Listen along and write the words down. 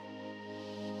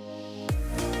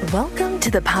Welcome to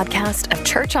the podcast of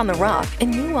Church on the Rock in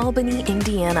New Albany,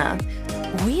 Indiana.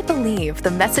 We believe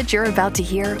the message you're about to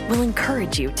hear will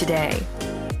encourage you today.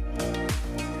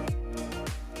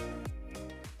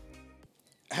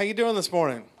 How you doing this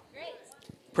morning? Great.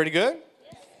 Pretty good?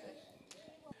 Yes.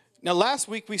 Now, last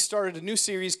week we started a new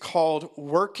series called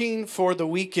Working for the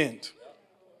Weekend.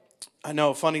 I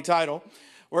know, funny title.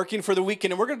 Working for the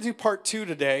Weekend. And we're going to do part 2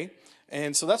 today.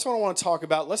 And so that's what I want to talk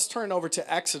about. Let's turn over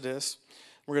to Exodus.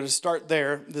 We're going to start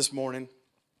there this morning.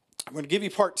 I'm going to give you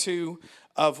part 2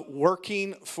 of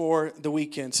Working for the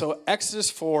Weekend. So Exodus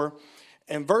 4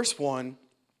 and verse 1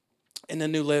 in the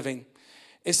New Living.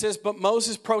 It says, but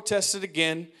Moses protested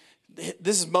again.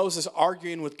 This is Moses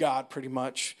arguing with God pretty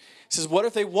much. It says, what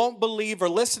if they won't believe or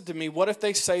listen to me? What if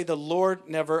they say the Lord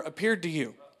never appeared to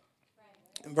you?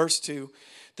 In verse 2,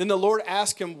 then the Lord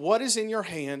asked him, what is in your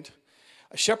hand?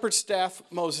 A shepherd's staff,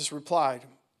 Moses replied.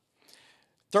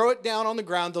 Throw it down on the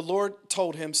ground, the Lord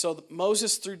told him. So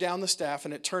Moses threw down the staff,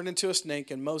 and it turned into a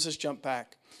snake, and Moses jumped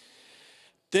back.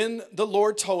 Then the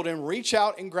Lord told him, reach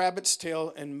out and grab its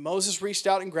tail. And Moses reached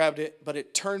out and grabbed it, but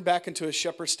it turned back into a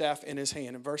shepherd's staff in his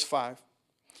hand. In verse 5,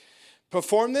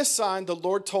 perform this sign, the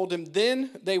Lord told him,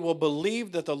 then they will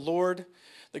believe that the Lord,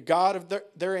 the God of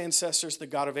their ancestors, the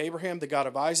God of Abraham, the God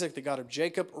of Isaac, the God of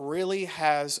Jacob, really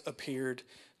has appeared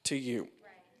to you.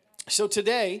 So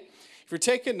today, if you're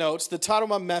taking notes, the title of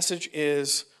my message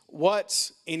is,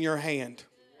 What's in Your Hand?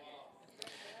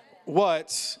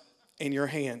 What's in your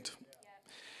hand?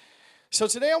 So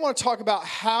today I want to talk about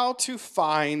how to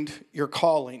find your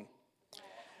calling.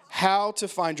 How to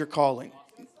find your calling.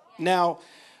 Now,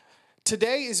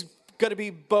 today is going to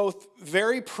be both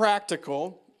very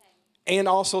practical and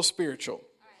also spiritual.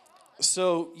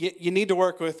 So you need to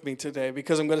work with me today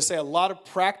because I'm going to say a lot of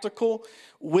practical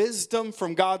wisdom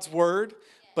from God's word,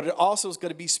 but it also is going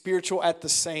to be spiritual at the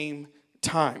same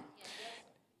time.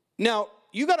 Now,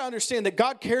 you got to understand that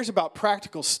God cares about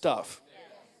practical stuff.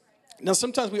 Now,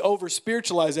 sometimes we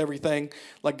over-spiritualize everything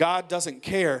like God doesn't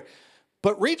care.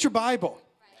 But read your Bible.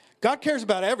 God cares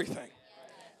about everything.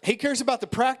 He cares about the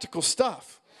practical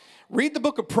stuff. Read the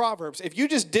book of Proverbs. If you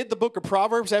just did the book of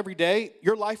Proverbs every day,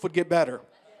 your life would get better.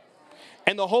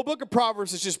 And the whole book of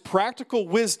Proverbs is just practical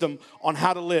wisdom on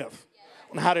how to live,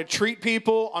 on how to treat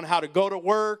people, on how to go to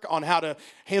work, on how to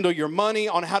handle your money,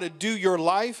 on how to do your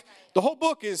life. The whole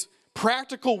book is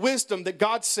practical wisdom that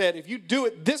God said, if you do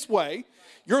it this way,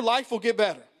 your life will get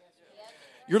better.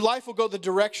 Your life will go the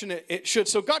direction it should.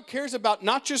 So God cares about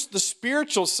not just the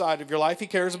spiritual side of your life. He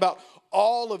cares about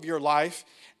all of your life.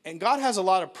 And God has a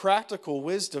lot of practical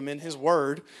wisdom in his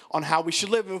word on how we should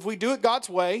live. And if we do it God's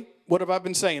way, what have I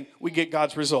been saying? We get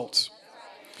God's results.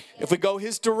 If we go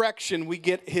his direction, we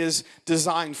get his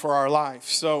design for our life.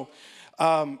 So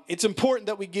it's important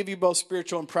that we give you both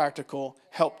spiritual and practical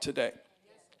help today.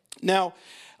 Now,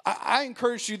 I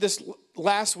encouraged you this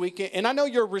last week, and I know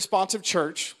you're a responsive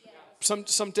church.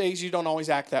 Some days you don't always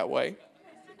act that way.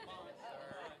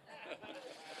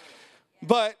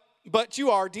 But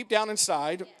you are deep down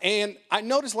inside. And I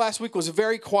noticed last week was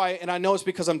very quiet, and I know it's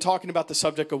because I'm talking about the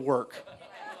subject of work.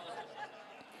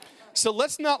 So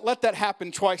let's not let that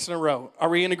happen twice in a row. Are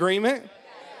we in agreement?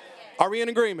 Are we in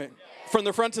agreement? From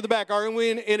the front to the back, are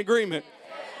we in agreement?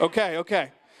 Okay.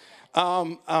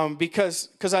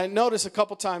 Because I noticed a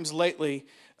couple times lately,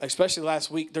 especially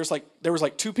last week, there was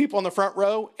like 2 people on the front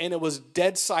row, and it was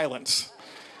dead silence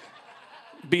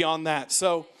beyond that.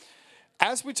 So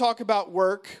as we talk about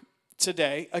work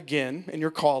today, again, in your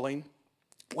calling,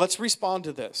 let's respond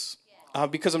to this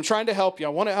because I'm trying to help you. I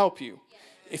want to help you.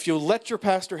 If you'll let your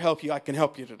pastor help you, I can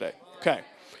help you today. Okay.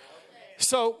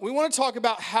 So we want to talk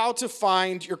about how to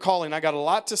find your calling. I got a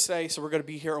lot to say, so we're going to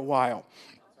be here a while.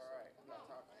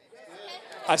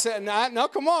 I said, no,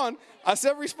 come on. I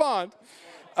said respond.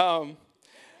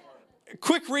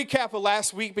 Quick recap of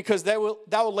last week because that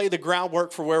will lay the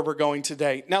groundwork for where we're going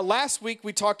today. Now, last week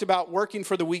we talked about working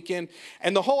for the weekend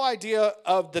and the whole idea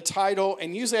of the title,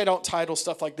 and usually I don't title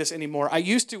stuff like this anymore. I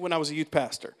used to when I was a youth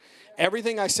pastor.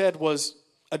 Everything I said was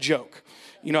a joke.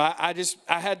 You know, I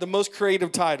had the most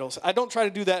creative titles. I don't try to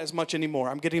do that as much anymore.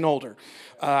 I'm getting older.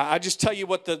 I just tell you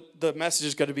what the message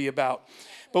is going to be about.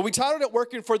 But we titled it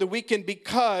Working for the Weekend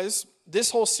because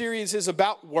this whole series is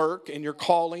about work and your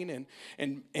calling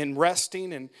and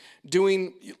resting and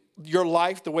doing your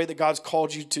life the way that God's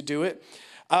called you to do it.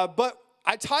 But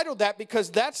I titled that because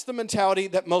that's the mentality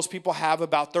that most people have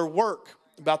about their work,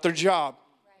 about their job.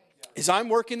 Is I'm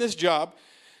working this job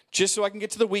just so I can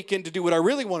get to the weekend to do what I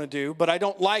really want to do, but I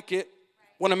don't like it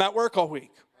when I'm at work all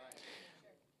week.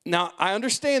 Now, I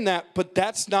understand that, but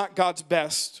that's not God's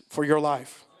best for your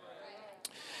life.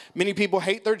 Many people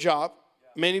hate their job.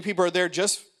 Many people are there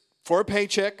just for a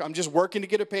paycheck. I'm just working to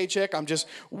get a paycheck. I'm just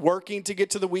working to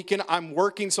get to the weekend. I'm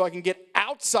working so I can get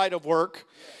outside of work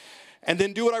and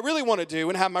then do what I really want to do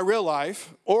and have my real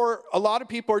life. Or a lot of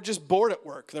people are just bored at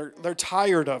work. They're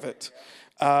tired of it.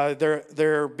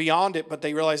 They're beyond it, but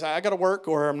they realize I got to work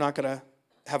or I'm not going to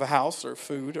have a house or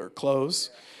food or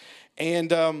clothes.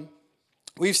 And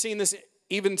we've seen this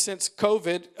even since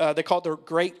COVID. They call it the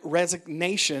Great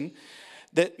Resignation,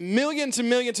 that millions and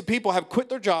millions of people have quit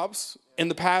their jobs in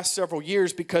the past several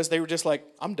years because they were just like,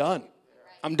 I'm done.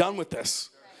 I'm done with this.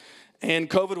 And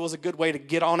COVID was a good way to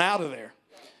get on out of there.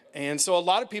 And so a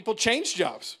lot of people changed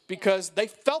jobs because they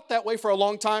felt that way for a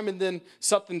long time, and then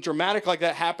something dramatic like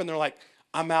that happened. They're like,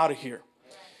 I'm out of here.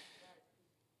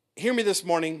 Hear me this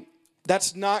morning.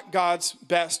 That's not God's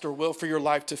best or will for your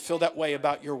life to feel that way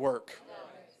about your work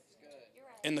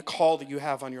and the call that you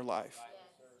have on your life.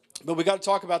 But we got to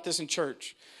talk about this in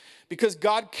church because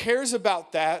God cares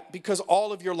about that, because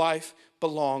all of your life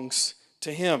belongs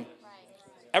to Him.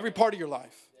 Every part of your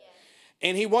life.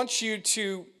 And He wants you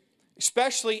to,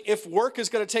 especially if work is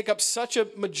going to take up such a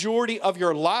majority of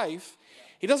your life,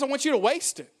 He doesn't want you to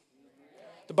waste it.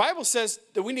 The Bible says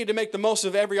that we need to make the most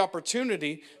of every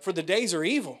opportunity, for the days are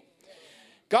evil.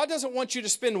 God doesn't want you to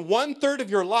spend 1/3 of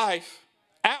your life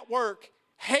at work,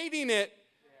 hating it,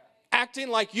 acting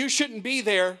like you shouldn't be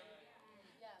there.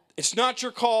 It's not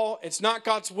your call. It's not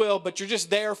God's will, but you're just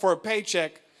there for a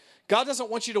paycheck. God doesn't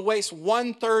want you to waste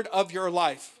 1/3 of your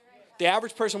life. The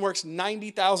average person works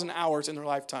 90,000 hours in their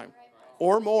lifetime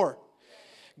or more.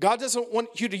 God doesn't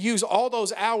want you to use all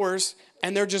those hours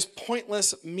and they're just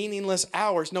pointless, meaningless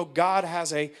hours. No, God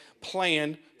has a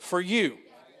plan for you.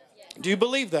 Do you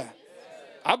believe that?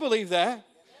 I believe that.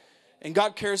 And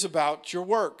God cares about your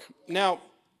work. Now,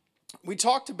 we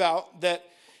talked about that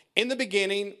in the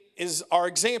beginning is our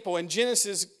example. In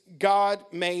Genesis, God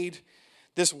made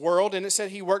this world, and it said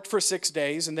He worked for 6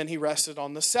 days, and then He rested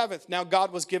on the seventh. Now,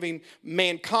 God was giving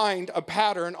mankind a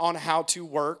pattern on how to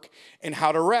work and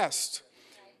how to rest.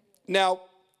 Now,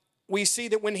 we see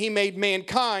that when He made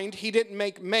mankind, He didn't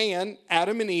make man,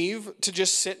 Adam and Eve, to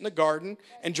just sit in the garden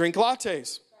and drink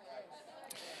lattes.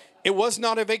 It was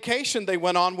not a vacation they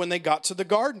went on when they got to the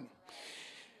garden.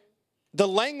 The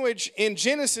language in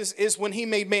Genesis is when He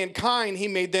made mankind, He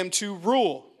made them to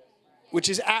rule, which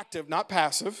is active, not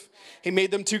passive. He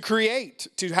made them to create,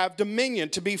 to have dominion,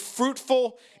 to be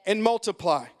fruitful and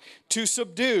multiply, to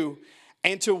subdue,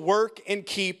 and to work and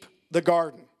keep the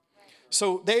garden.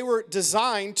 So they were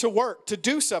designed to work, to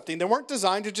do something. They weren't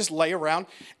designed to just lay around.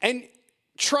 And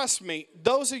trust me,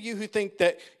 those of you who think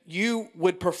that you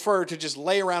would prefer to just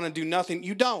lay around and do nothing,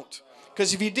 you don't.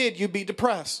 Because if you did, you'd be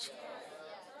depressed.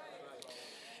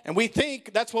 And we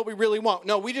think that's what we really want.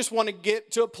 No, we just want to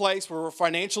get to a place where we're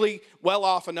financially well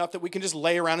off enough that we can just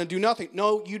lay around and do nothing.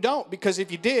 No, you don't. Because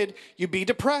if you did, you'd be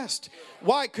depressed.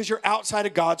 Why? Because you're outside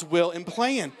of God's will and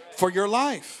plan for your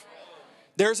life.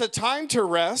 There's a time to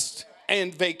rest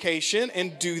and vacation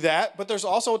and do that, but there's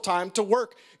also a time to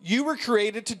work. You were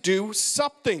created to do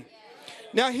something.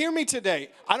 Now hear me today.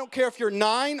 I don't care if you're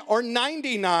 9 or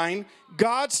 99,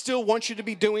 God still wants you to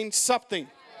be doing something.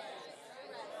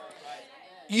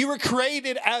 You were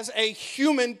created as a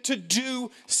human to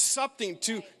do something,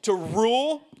 to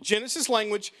rule, Genesis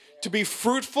language, to be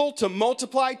fruitful, to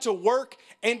multiply, to work,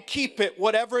 and keep it,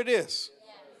 whatever it is.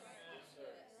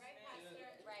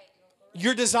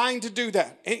 You're designed to do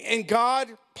that. And God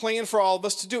planned for all of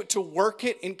us to do it, to work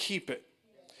it and keep it.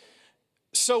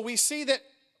 So we see that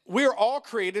we're all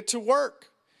created to work.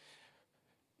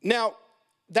 Now,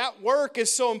 that work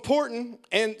is so important,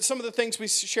 and some of the things we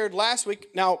shared last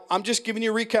week. Now, I'm just giving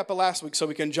you a recap of last week so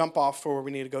we can jump off for where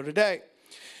we need to go today.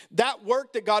 That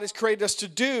work that God has created us to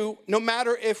do, no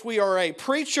matter if we are a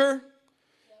preacher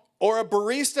or a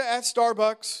barista at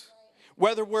Starbucks,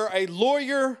 whether we're a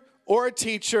lawyer or a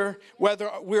teacher,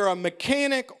 whether we're a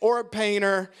mechanic or a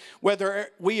painter, whether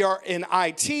we are an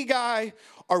IT guy,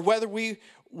 or whether we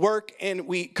work and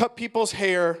we cut people's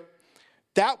hair,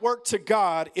 that work to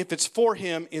God, if it's for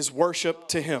Him, is worship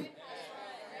to Him.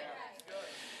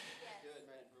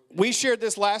 We shared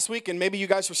this last week, and maybe you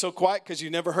guys were so quiet because you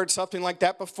never heard something like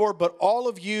that before, but all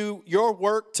of you, your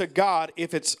work to God,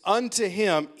 if it's unto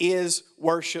Him, is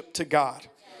worship to God.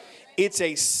 It's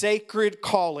a sacred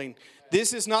calling.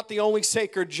 This is not the only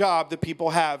sacred job that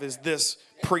people have, is this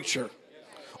preacher.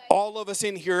 All of us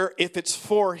in here, if it's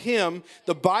for Him,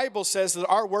 the Bible says that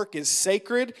our work is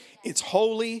sacred, it's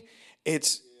holy,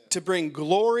 it's to bring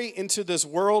glory into this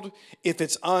world if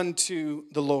it's unto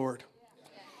the Lord.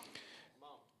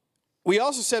 We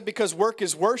also said because work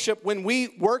is worship, when we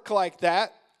work like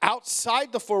that,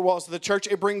 outside the four walls of the church,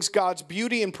 it brings God's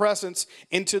beauty and presence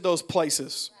into those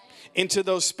places, into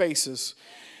those spaces.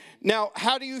 Now,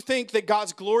 how do you think that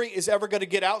God's glory is ever going to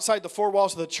get outside the four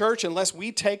walls of the church unless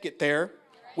we take it there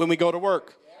when we go to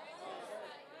work?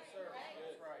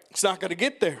 It's not going to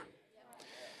get there.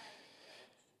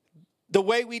 The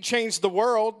way we change the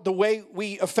world, the way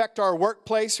we affect our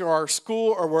workplace or our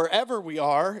school or wherever we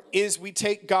are, is we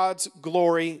take God's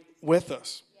glory with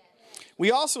us.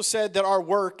 We also said that our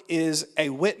work is a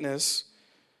witness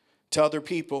to other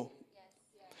people.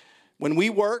 When we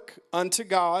work unto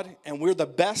God and we're the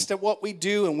best at what we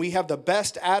do and we have the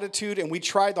best attitude and we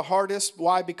try the hardest,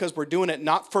 why? Because we're doing it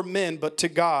not for men but to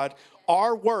God.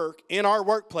 Our work in our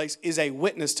workplace is a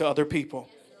witness to other people.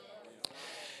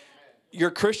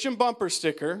 Your Christian bumper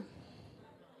sticker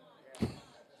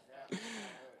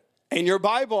and your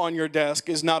Bible on your desk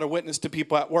is not a witness to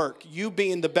people at work. You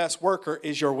being the best worker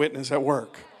is your witness at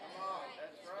work.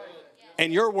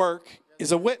 And your work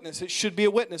is a witness. It should be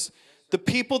a witness. The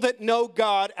people that know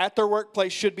God at their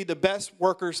workplace should be the best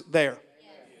workers there.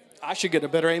 I should get a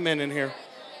better amen in here.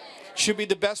 Should be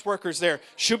the best workers there.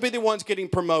 Should be the ones getting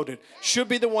promoted. Should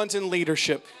be the ones in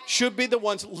leadership. Should be the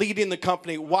ones leading the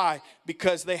company. Why?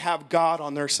 Because they have God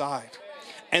on their side.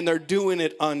 And they're doing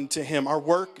it unto Him. Our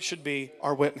work should be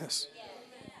our witness.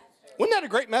 Wasn't that a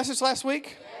great message last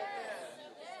week?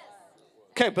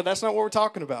 Okay, but that's not what we're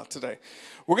talking about today.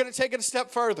 We're going to take it a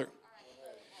step further.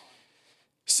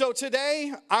 So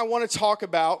today, I want to talk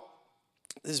about,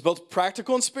 this is both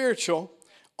practical and spiritual,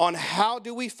 on how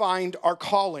do we find our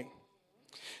calling.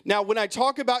 Now, when I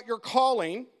talk about your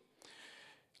calling,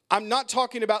 I'm not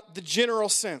talking about the general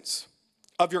sense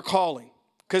of your calling.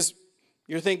 Because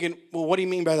you're thinking, well, what do you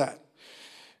mean by that?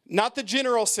 Not the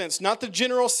general sense. Not the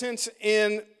general sense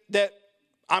in that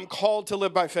I'm called to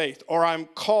live by faith, or I'm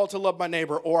called to love my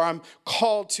neighbor, or I'm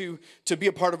called to be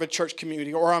a part of a church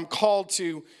community, or I'm called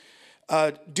to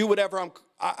do whatever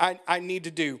I need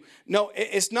to do. No,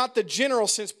 it's not the general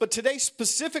sense, but today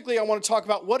specifically I want to talk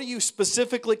about what are you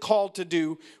specifically called to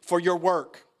do for your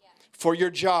work, for your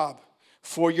job,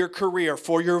 for your career,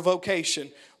 for your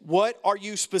vocation. What are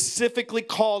you specifically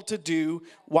called to do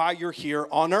while you're here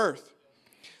on earth?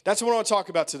 That's what I want to talk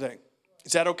about today.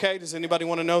 Is that okay? Does anybody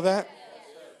want to know that?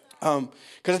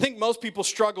 Because I think most people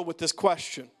struggle with this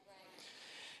question.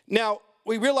 Now,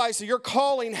 we realize that your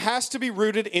calling has to be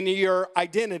rooted in your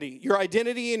identity. Your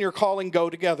identity and your calling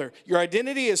go together. Your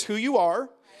identity is who you are,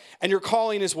 and your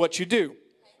calling is what you do.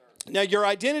 Now, your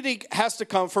identity has to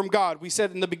come from God. We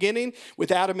said in the beginning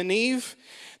with Adam and Eve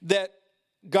that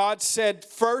God said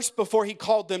first, before He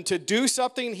called them to do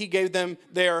something, He gave them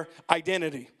their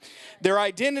identity. Their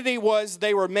identity was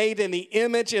they were made in the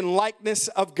image and likeness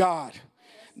of God.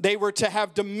 They were to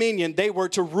have dominion. They were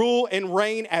to rule and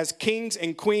reign as kings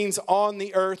and queens on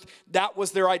the earth. That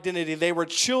was their identity. They were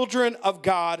children of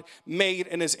God, made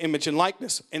in His image and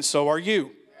likeness. And so are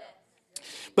you.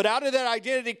 But out of that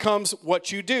identity comes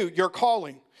what you do, your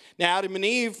calling. Now, Adam and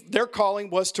Eve, their calling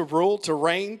was to rule, to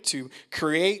reign, to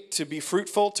create, to be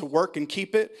fruitful, to work and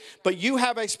keep it. But you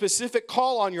have a specific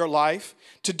call on your life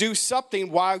to do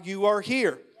something while you are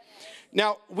here.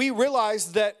 Now, we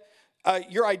realize that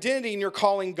your identity and your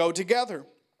calling go together.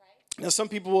 Now, some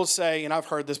people will say, and I've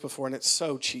heard this before, and it's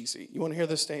so cheesy. You want to hear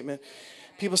this statement?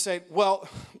 People say, well,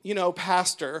 you know,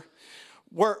 Pastor,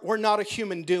 we're not a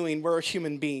human doing, we're a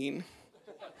human being.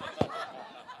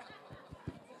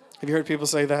 Have you heard people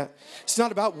say that? It's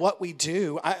not about what we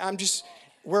do.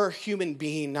 We're a human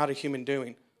being, not a human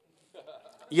doing.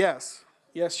 Yes,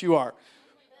 you are.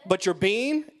 But your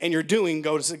being and your doing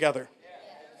goes together.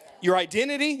 Your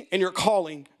identity and your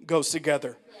calling goes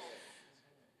together.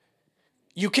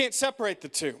 You can't separate the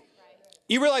two.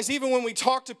 You realize even when we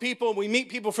talk to people and we meet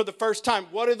people for the first time,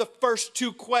 what are the first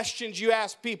two questions you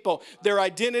ask people? Their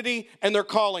identity and their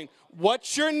calling.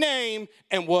 What's your name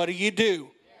and what do you do?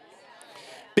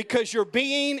 Because your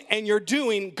being and your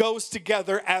doing goes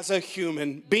together as a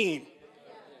human being.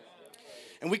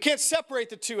 And we can't separate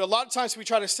the two. A lot of times we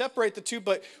try to separate the two,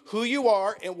 but who you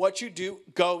are and what you do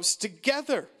goes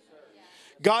together.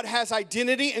 God has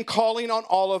identity and calling on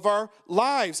all of our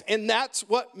lives, and that's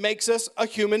what makes us a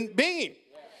human being.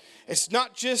 It's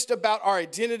not just about our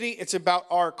identity, it's about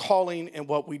our calling and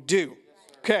what we do.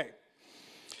 Okay.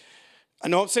 I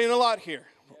know I'm saying a lot here.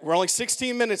 We're only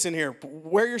 16 minutes in here.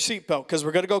 Wear your seatbelt because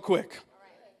we're going to go quick.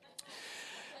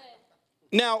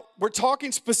 Now, we're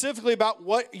talking specifically about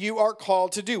what you are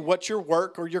called to do, what's your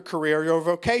work or your career or your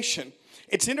vocation.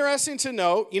 It's interesting to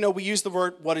know, we use the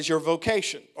word, what is your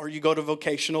vocation? Or you go to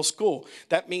vocational school.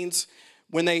 That means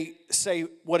when they say,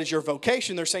 what is your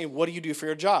vocation? They're saying, what do you do for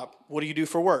your job? What do you do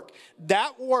for work?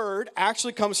 That word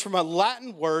actually comes from a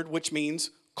Latin word, which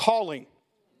means calling.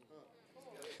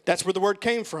 That's where the word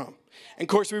came from. And of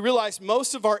course, we realize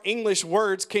most of our English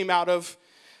words came out of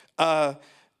a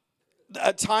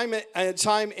time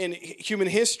in human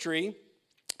history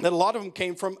that a lot of them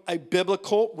came from a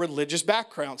biblical religious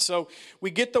background. So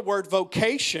we get the word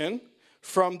vocation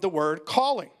from the word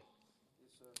calling.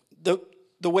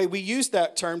 The way we use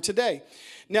that term today.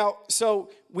 Now, so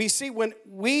we see when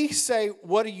we say,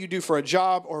 what do you do for a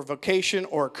job or a vocation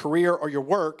or a career or your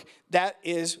work? That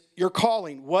is your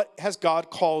calling. What has God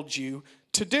called you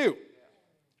to do?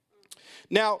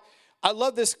 Now, I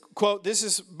love this quote. This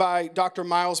is by Dr.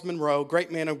 Miles Monroe,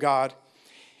 great man of God.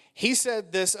 He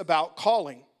said this about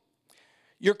calling.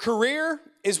 Your career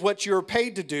is what you're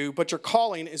paid to do, but your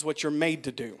calling is what you're made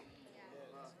to do.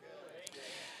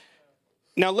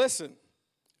 Now, listen.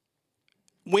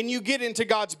 When you get into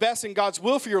God's best and God's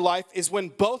will for your life is when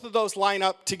both of those line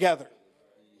up together.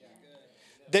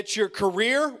 That your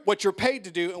career, what you're paid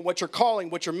to do, and what you're calling,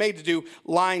 what you're made to do,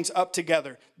 lines up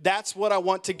together. That's what I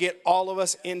want to get all of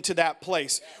us into that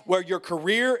place, where your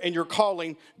career and your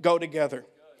calling go together.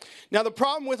 Now, the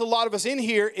problem with a lot of us in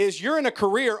here is you're in a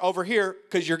career over here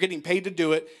because you're getting paid to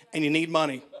do it and you need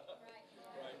money.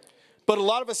 But a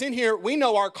lot of us in here, we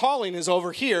know our calling is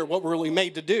over here, what we're really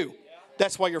made to do.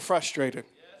 That's why you're frustrated.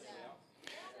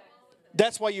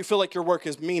 That's why you feel like your work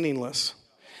is meaningless.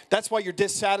 That's why you're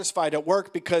dissatisfied at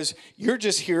work, because you're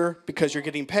just here because you're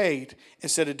getting paid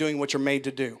instead of doing what you're made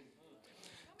to do.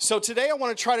 So today I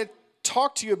want to try to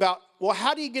talk to you about, well,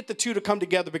 how do you get the two to come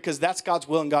together? Because that's God's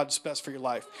will and God's best for your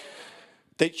life.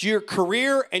 That your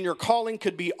career and your calling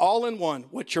could be all in one.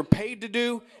 What you're paid to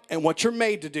do and what you're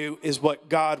made to do is what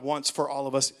God wants for all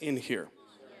of us in here.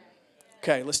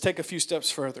 Okay, let's take a few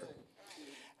steps further.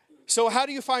 So how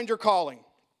do you find your calling?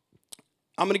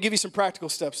 I'm going to give you some practical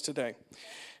steps today.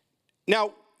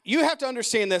 Now, you have to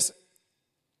understand this.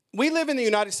 We live in the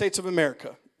United States of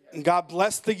America, and God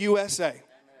bless the USA.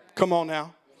 Come on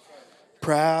now.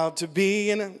 Proud to be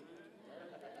in it.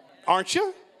 Aren't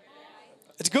you?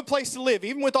 It's a good place to live.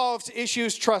 Even with all of its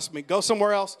issues, trust me, go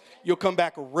somewhere else, you'll come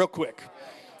back real quick.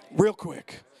 Real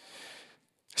quick.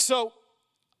 So,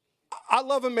 I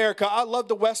love America. I love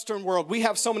the Western world. We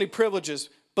have so many privileges.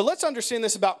 But let's understand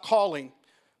this about calling.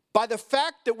 By the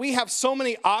fact that we have so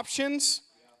many options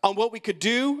on what we could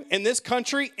do in this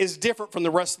country is different from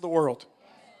the rest of the world.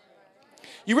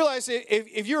 You realize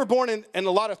if you were born in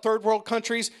a lot of third world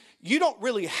countries, you don't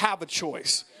really have a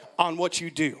choice on what you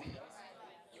do.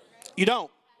 You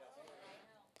don't.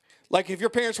 Like if your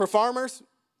parents were farmers,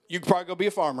 you could probably go be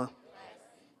a farmer.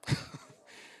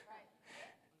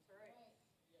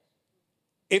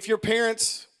 If your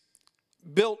parents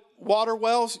built water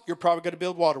wells, you're probably going to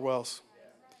build water wells.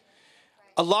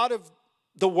 A lot of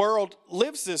the world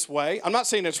lives this way. I'm not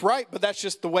saying it's right, but that's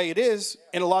just the way it is.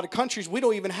 In a lot of countries, we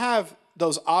don't even have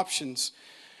those options.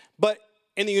 But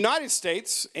in the United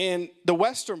States and the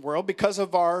Western world, because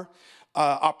of our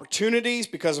opportunities,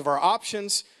 because of our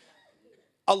options,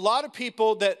 a lot of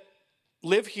people that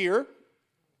live here,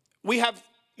 we have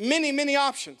many, many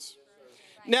options.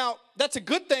 Now, that's a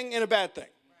good thing and a bad thing.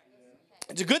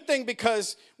 It's a good thing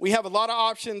because we have a lot of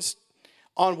options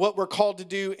on what we're called to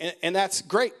do, and that's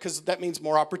great because that means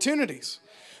more opportunities.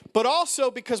 But also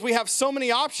because we have so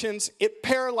many options, it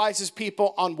paralyzes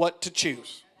people on what to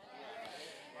choose.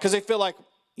 Because they feel like,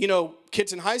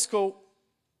 kids in high school,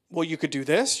 well, you could do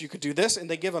this, and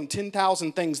they give them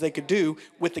 10,000 things they could do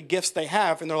with the gifts they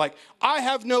have, and they're like, I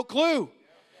have no clue.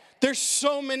 There's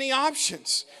so many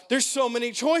options. There's so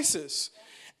many choices.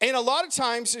 And a lot of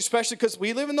times, especially because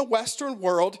we live in the Western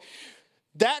world,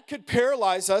 that could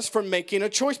paralyze us from making a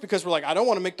choice because we're like, I don't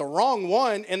want to make the wrong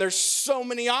one, and there's so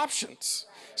many options.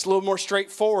 It's a little more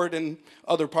straightforward in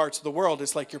other parts of the world.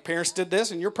 It's like your parents did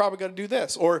this, and you're probably going to do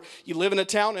this. Or you live in a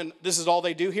town, and this is all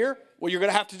they do here. Well, you're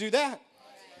going to have to do that.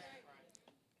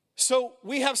 So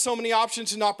we have so many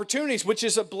options and opportunities, which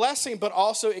is a blessing, but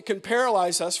also it can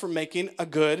paralyze us from making a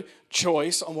good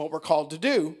choice on what we're called to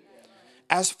do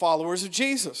as followers of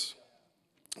Jesus.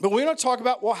 But we're going to talk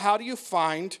about, well, how do you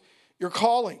find your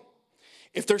calling?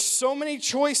 If there's so many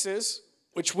choices,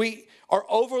 which we are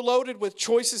overloaded with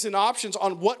choices and options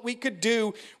on what we could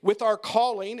do with our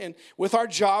calling and with our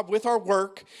job, with our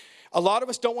work, a lot of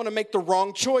us don't want to make the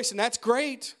wrong choice, and that's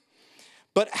great.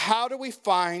 But how do we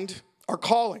find our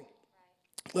calling?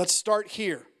 Let's start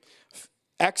here.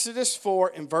 Exodus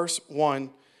 4 and verse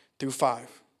 1 through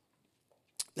 5.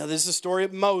 Now, this is the story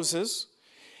of Moses.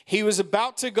 He was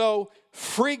about to go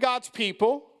free God's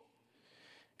people,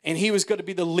 And he was going to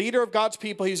be the leader of God's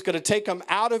people. He was going to take them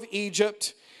out of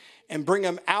Egypt and bring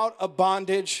them out of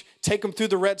bondage, take them through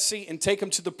the Red Sea, and take them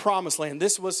to the promised land.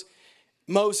 This was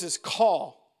Moses'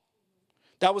 call.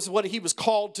 That was what he was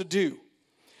called to do.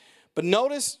 But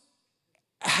notice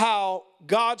how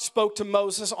God spoke to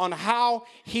Moses on how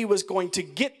he was going to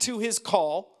get to his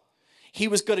call. He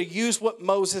was going to use what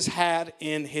Moses had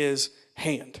in his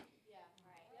hand.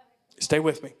 Stay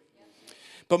with me.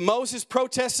 But Moses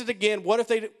protested again. What if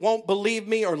they won't believe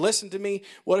me or listen to me?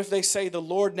 What if they say the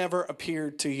Lord never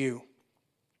appeared to you?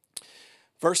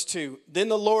 Verse 2, then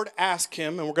the Lord asked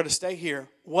him, and we're going to stay here,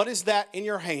 what is that in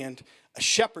your hand? A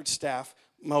shepherd's staff,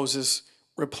 Moses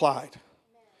replied.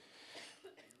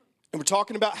 And we're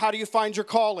talking about how do you find your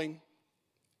calling.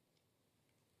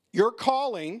 Your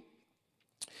calling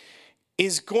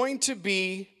is going to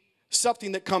be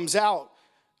something that comes out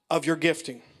of your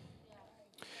gifting.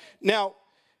 Now,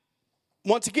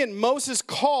 once again, Moses'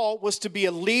 call was to be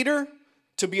a leader,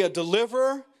 to be a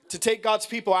deliverer, to take God's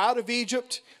people out of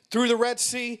Egypt, through the Red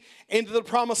Sea, into the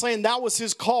promised land. That was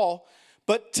his call.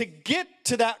 But to get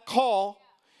to that call,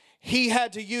 he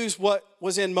had to use what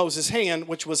was in Moses' hand,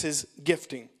 which was his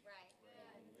gifting.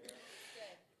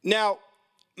 Now,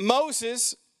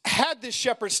 Moses had this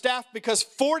shepherd's staff because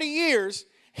 40 years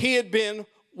he had been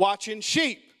watching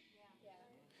sheep.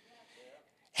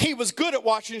 He was good at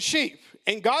watching sheep.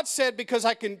 And God said, because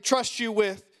I can trust you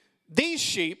with these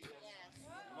sheep,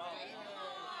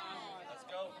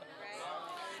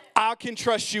 I can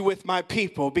trust you with my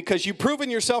people, because you've proven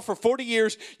yourself for 40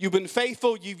 years. You've been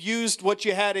faithful. You've used what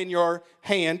you had in your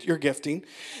hand, your gifting.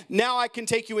 Now I can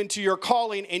take you into your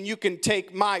calling, and you can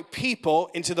take my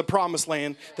people into the promised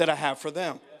land that I have for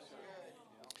them.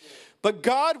 But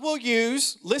God will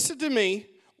use, listen to me,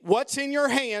 what's in your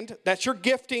hand, that's your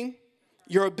gifting,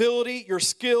 your ability, your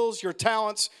skills, your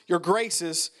talents, your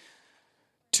graces,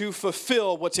 to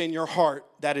fulfill what's in your heart,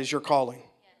 that is your calling.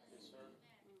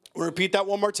 We'll repeat that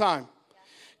one more time,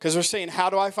 because we're saying, how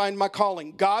do I find my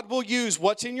calling? God will use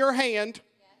what's in your hand.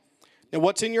 Now,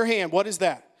 what's in your hand? What is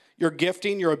that? Your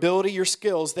gifting, your ability, your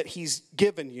skills that he's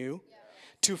given you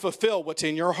to fulfill what's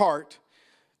in your heart.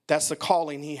 That's the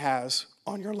calling he has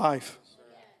on your life.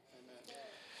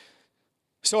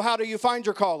 So how do you find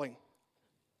your calling?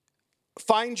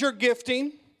 Find your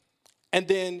gifting, and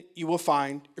then you will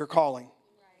find your calling.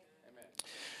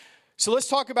 So let's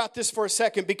talk about this for a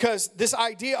second, because this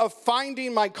idea of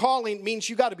finding my calling means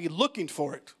you got to be looking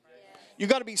for it. You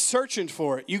got to be searching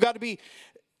for it. You got to be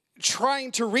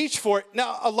trying to reach for it.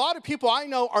 Now, a lot of people I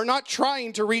know are not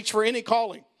trying to reach for any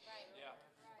calling.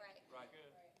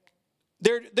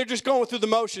 They're just going through the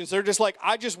motions. They're just like,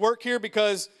 I just work here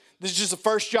because this is just the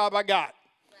first job I got.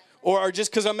 Or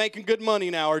just because I'm making good money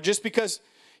now. Or just because,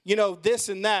 you know, this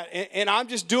and that. And I'm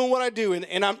just doing what I do.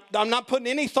 And I'm not putting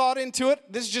any thought into it.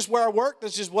 This is just where I work.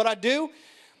 This is just what I do. Right.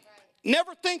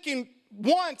 Never thinking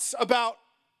once about,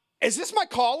 is this my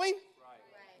calling?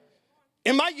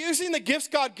 Right. Am I using the gifts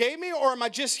God gave me, or am I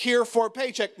just here for a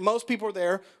paycheck? Most people are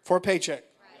there for a paycheck.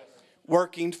 Right.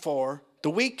 Working for the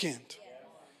weekend. Yes.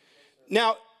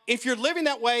 Now, if you're living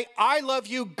that way, I love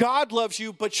you, God loves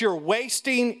you, but you're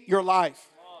wasting your life.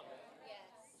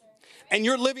 And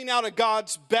you're living out of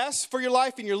God's best for your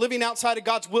life, and you're living outside of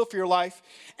God's will for your life.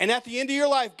 And at the end of your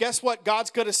life, guess what?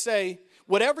 God's going to say,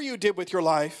 whatever you did with your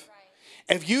life,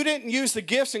 if you didn't use the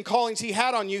gifts and callings he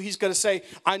had on you, he's going to say,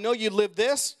 I know you lived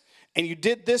this, and you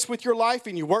did this with your life,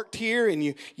 and you worked here, and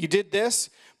you did this,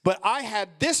 but I had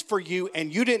this for you,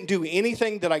 and you didn't do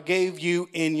anything that I gave you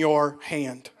in your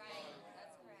hand.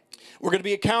 We're going to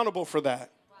be accountable for that.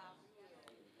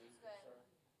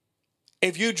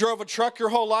 If you drove a truck your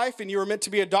whole life and you were meant to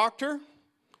be a doctor,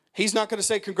 he's not going to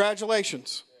say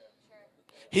congratulations.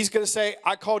 He's going to say,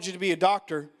 I called you to be a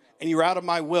doctor, and you were out of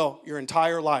my will your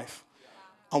entire life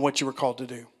on what you were called to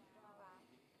do.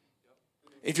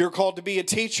 If you're called to be a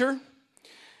teacher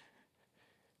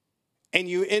and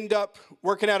you end up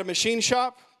working at a machine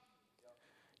shop,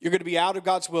 you're going to be out of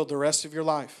God's will the rest of your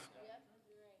life.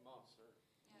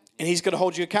 And he's going to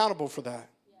hold you accountable for that.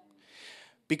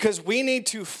 Because we need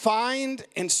to find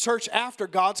and search after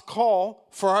God's call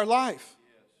for our life.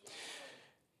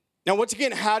 Now, once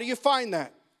again, how do you find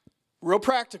that? Real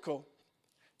practical.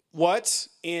 What's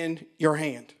in your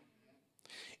hand?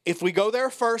 If we go there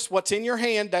first, what's in your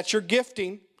hand, that's your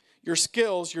gifting, your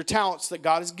skills, your talents that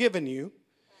God has given you.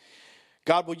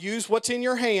 God will use what's in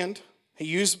your hand. He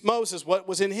used Moses, what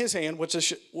was in his hand,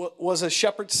 which was a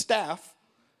shepherd's staff,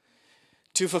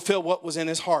 to fulfill what was in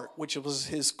his heart, which was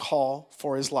his call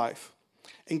for his life.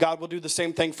 And God will do the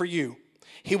same thing for you.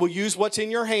 He will use what's in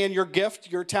your hand, your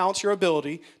gift, your talents, your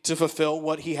ability, to fulfill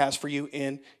what he has for you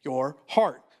in your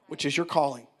heart, which is your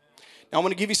calling. Now, I'm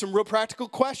going to give you some real practical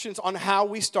questions on how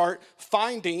we start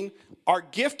finding our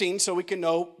gifting so we can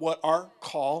know what our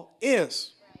call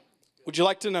is. Would you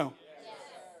like to know?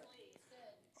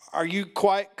 Are you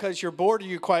quiet because you're bored, or are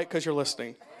you quiet because you're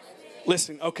listening?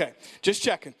 Listening, okay. Just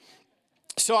checking.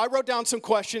 So I wrote down some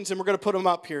questions, and we're going to put them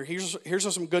up here.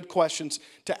 Here's some good questions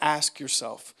to ask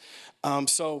yourself.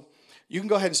 So you can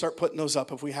go ahead and start putting those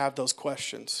up if we have those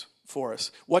questions for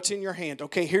us. What's in your hand?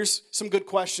 Okay, here's some good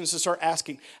questions to start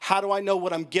asking. How do I know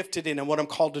what I'm gifted in and what I'm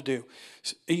called to do?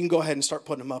 So you can go ahead and start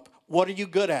putting them up. What are you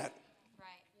good at?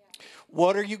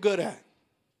 What are you good at?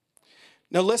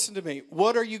 Now listen to me.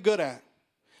 What are you good at?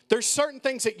 There's certain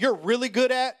things that you're really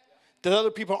good at that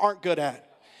other people aren't good at.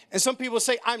 And some people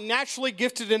say, I'm naturally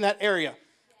gifted in that area.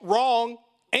 Wrong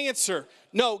answer.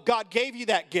 No, God gave you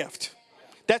that gift.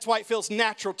 That's why it feels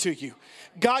natural to you.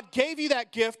 God gave you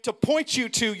that gift to point you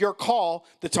to your call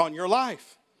that's on your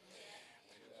life.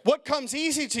 What comes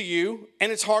easy to you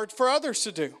and it's hard for others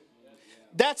to do?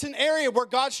 That's an area where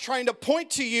God's trying to point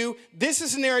to you. This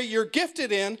is an area you're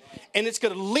gifted in, and it's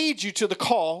going to lead you to the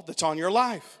call that's on your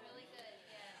life.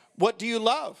 What do you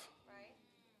love?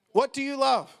 What do you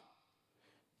love?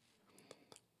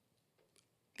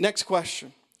 Next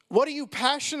question. What are you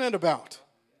passionate about?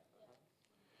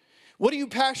 What are you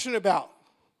passionate about?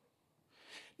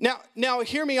 Now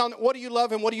hear me on what do you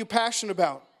love and what are you passionate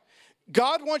about?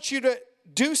 God wants you to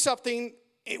do something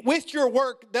with your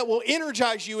work that will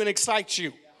energize you and excite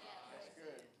you.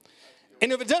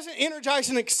 And if it doesn't energize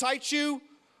and excite you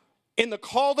in the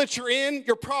call that you're in,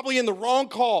 you're probably in the wrong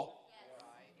call.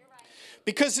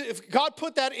 Because if God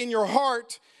put that in your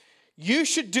heart, you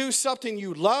should do something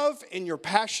you love and you're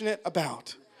passionate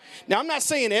about. Now, I'm not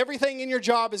saying everything in your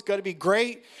job is going to be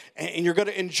great and you're going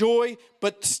to enjoy,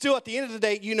 but still at the end of the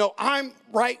day, you know, I'm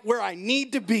right where I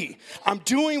need to be. I'm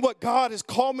doing what God has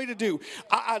called me to do.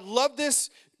 I love this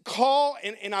call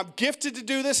and I'm gifted to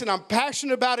do this and I'm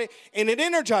passionate about it and it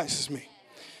energizes me.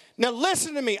 Now,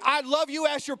 listen to me. I love you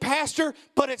as your pastor,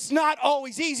 but it's not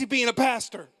always easy being a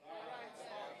pastor.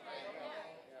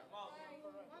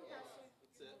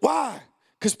 Why?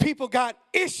 Because people got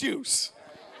issues.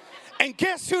 And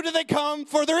guess who do they come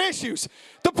for their issues?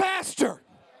 The pastor.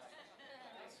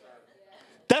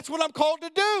 That's what I'm called to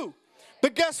do.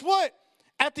 But guess what?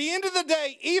 At the end of the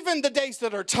day, even the days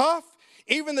that are tough,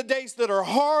 even the days that are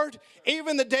hard,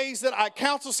 even the days that I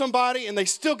counsel somebody and they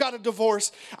still got a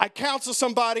divorce, I counsel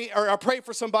somebody or I pray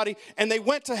for somebody and they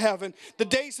went to heaven, the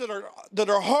days that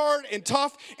are hard and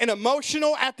tough and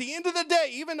emotional, at the end of the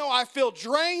day, even though I feel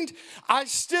drained, I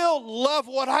still love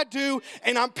what I do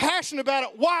and I'm passionate about it.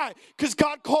 Why? Because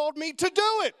God called me to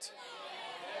do it.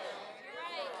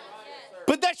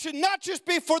 But that should not just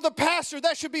be for the pastor.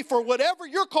 That should be for whatever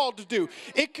you're called to do.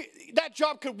 That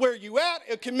job could wear you out.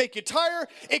 It can make you tired.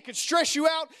 It could stress you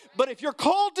out. But if you're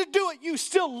called to do it, you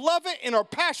still love it and are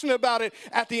passionate about it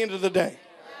at the end of the day.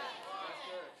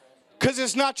 Because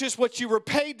it's not just what you were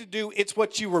paid to do. It's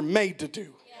what you were made to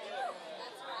do.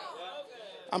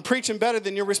 I'm preaching better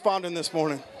than you're responding this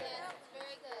morning.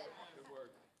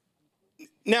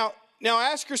 Now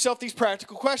ask yourself these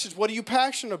practical questions. What are you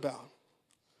passionate about?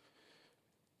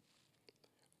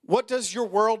 What does your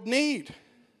world need?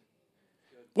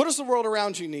 What does the world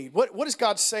around you need? What is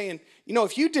God saying? You know,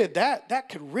 if you did that, that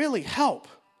could really help.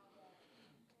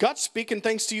 God's speaking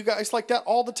things to you guys like that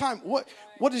all the time. What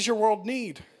does your world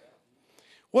need?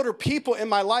 What are people in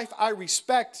my life I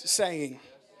respect saying?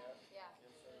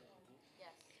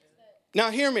 Now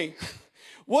hear me.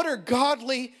 What are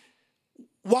godly,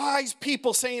 wise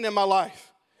people saying in my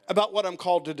life about what I'm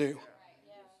called to do?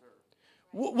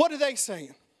 What are they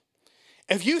saying?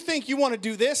 If you think you want to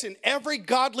do this and every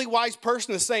godly, wise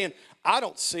person is saying, I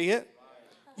don't see it,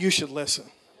 you should listen.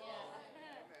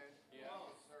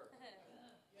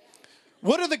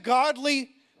 What are the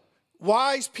godly,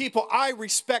 wise people I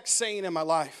respect saying in my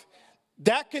life?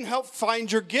 That can help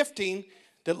find your gifting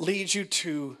that leads you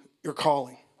to your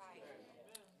calling.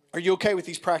 Are you okay with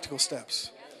these practical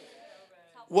steps?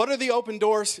 What are the open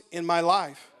doors in my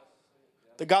life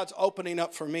that God's opening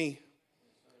up for me?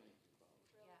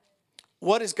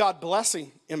 What is God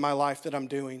blessing in my life that I'm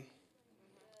doing?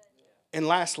 And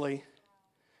lastly,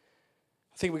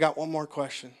 I think we got one more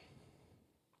question.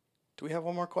 Do we have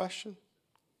one more question?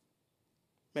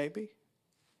 Maybe?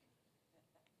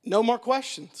 No more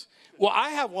questions. Well, I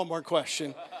have one more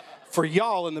question for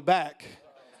y'all in the back.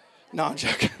 No, I'm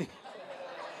joking.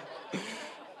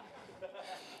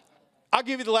 I'll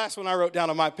give you the last one I wrote down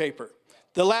on my paper.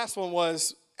 The last one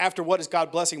was, after what is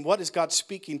God blessing, what is God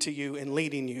speaking to you and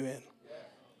leading you in?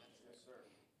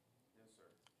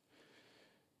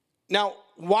 Now,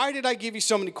 why did I give you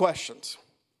so many questions?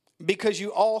 because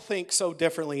you all think so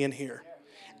differently in here.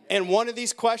 And one of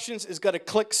these questions is going to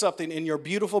click something in your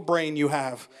beautiful brain you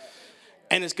have.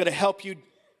 And it's going to help you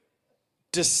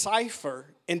decipher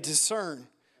and discern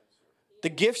the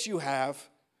gifts you have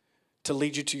to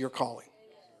lead you to your calling.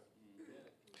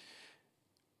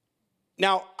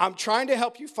 Now, I'm trying to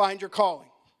help you find your calling.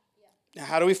 Now,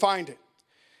 how do we find it?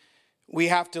 We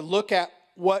have to look at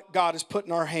what God has put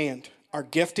in our hand, our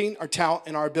gifting, our talent,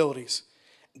 and our abilities.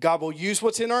 God will use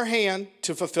what's in our hand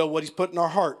to fulfill what he's put in our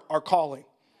heart, our calling.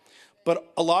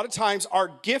 But a lot of times our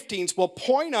giftings will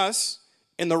point us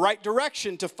in the right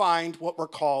direction to find what we're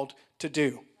called to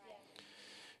do.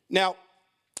 Now,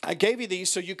 I gave you these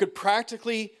so you could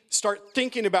practically start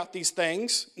thinking about these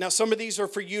things. Now, some of these are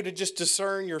for you to just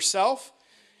discern yourself.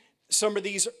 Some of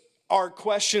these are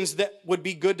questions that would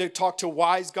be good to talk to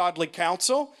wise, godly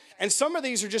counsel. And some of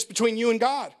these are just between you and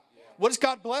God. What is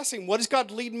God blessing? What is God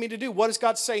leading me to do? What is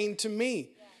God saying to me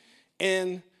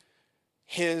in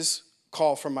his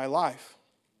call for my life?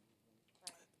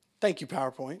 Thank you,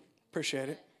 PowerPoint. Appreciate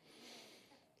it.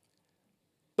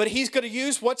 But he's going to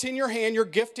use what's in your hand, your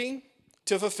gifting,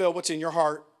 to fulfill what's in your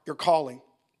heart, your calling.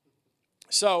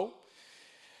 So,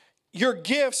 your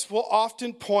gifts will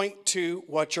often point to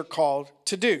what you're called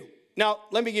to do. Now,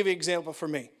 let me give you an example for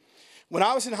me. When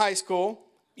I was in high school,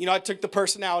 I took the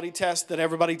personality test that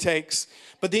everybody takes,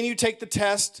 but then you take the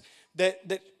test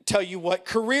that tell you what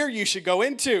career you should go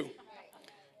into.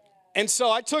 And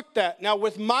so I took that. Now,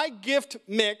 with my gift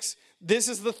mix, this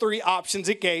is the 3 options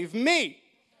it gave me.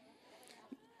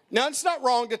 Now, it's not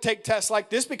wrong to take tests like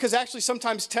this because actually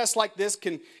sometimes tests like this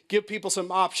can give people some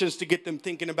options to get them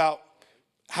thinking about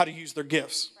how to use their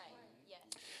gifts.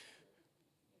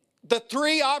 The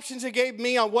 3 options it gave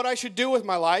me on what I should do with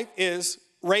my life is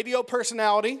radio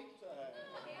personality,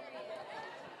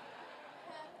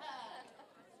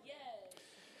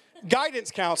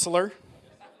 guidance counselor,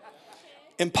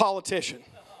 and politician.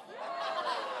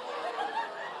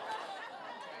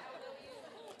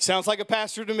 Sounds like a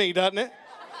pastor to me, doesn't it?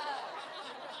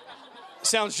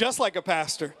 Sounds just like a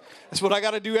pastor. That's what I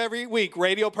got to do every week.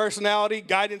 Radio personality,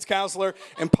 guidance counselor,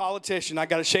 and politician. I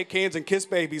got to shake hands and kiss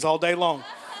babies all day long.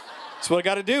 That's what I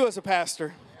got to do as a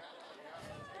pastor.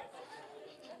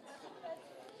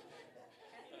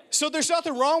 So there's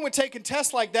nothing wrong with taking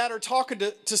tests like that or talking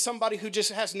to somebody who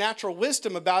just has natural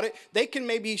wisdom about it. They can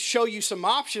maybe show you some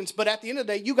options, but at the end of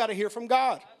the day, you got to hear from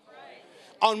God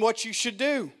on what you should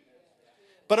do.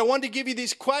 But I wanted to give you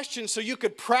these questions so you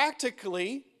could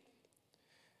practically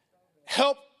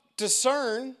help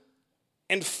discern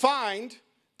and find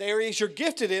the areas you're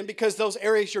gifted in, because those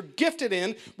areas you're gifted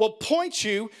in will point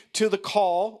you to the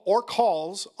call or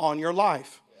calls on your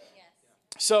life. Yes.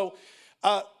 So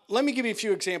let me give you a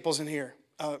few examples in here.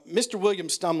 Mr. William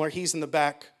Stumler, he's in the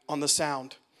back on the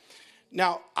sound.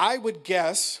 Now, I would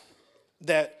guess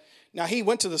that, now he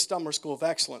went to the Stumler School of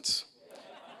Excellence.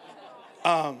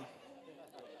 But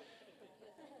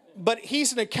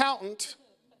he's an accountant,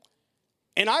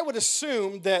 and I would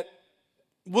assume that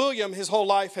William, his whole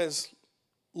life, has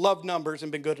loved numbers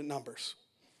and been good at numbers.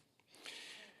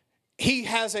 He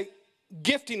has a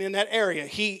gifting in that area.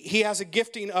 He has a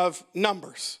gifting of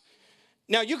numbers.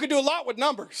 Now, you could do a lot with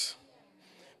numbers,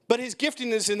 but his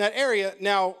gifting is in that area.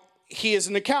 Now, he is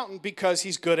an accountant because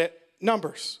he's good at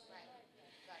numbers.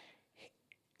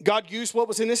 God used what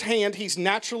was in his hand. He's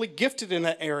naturally gifted in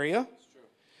that area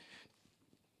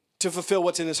to fulfill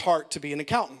what's in his heart to be an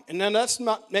accountant. And then that's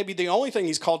not maybe the only thing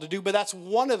he's called to do, but that's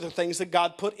one of the things that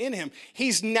God put in him.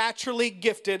 He's naturally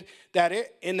gifted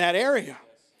in that area.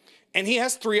 And he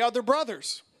has 3 other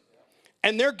brothers.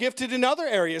 And they're gifted in other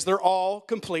areas. They're all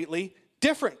completely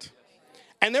different.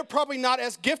 And they're probably not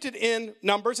as gifted in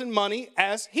numbers and money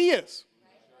as he is.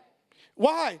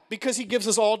 Why? Because he gives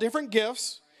us all different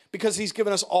gifts, because he's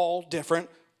given us all different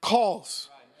calls.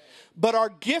 But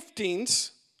our giftings,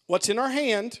 what's in our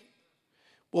hand,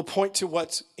 will point to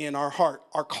what's in our heart,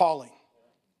 our calling.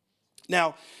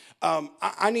 Now,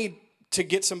 I need to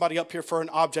get somebody up here for an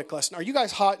object lesson. Are you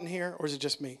guys hot in here, or is it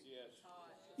just me? Yes.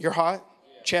 You're hot?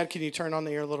 Yes. Chad, can you turn on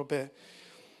the air a little bit?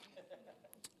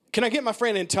 Can I get my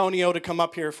friend Antonio to come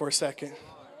up here for a second?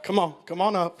 Come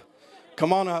on up.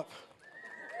 Come on up.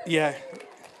 Yeah.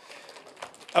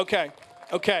 Okay.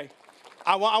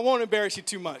 I won't embarrass you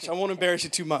too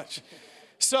much.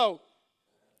 So,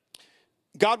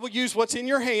 God will use what's in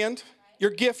your hand,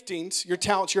 your giftings, your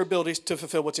talents, your abilities to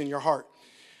fulfill what's in your heart.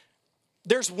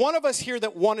 There's one of us here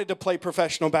that wanted to play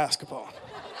professional basketball.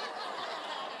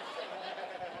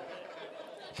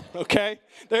 Okay?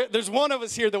 There's one of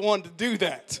us here that wanted to do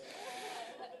that.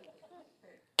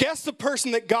 Guess the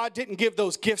person that God didn't give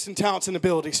those gifts and talents and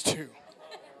abilities to?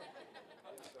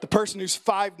 The person who's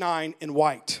 5'9" and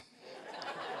white.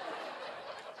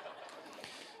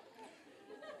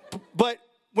 But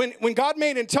when God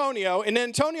made Antonio, and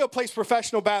Antonio plays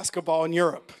professional basketball in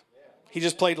Europe. He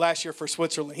just played last year for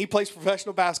Switzerland. He plays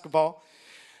professional basketball.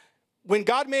 When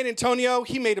God made Antonio,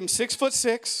 he made him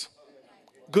 6'6",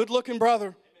 good-looking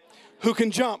brother who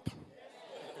can jump.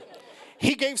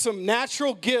 He gave some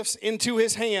natural gifts into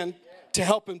his hand to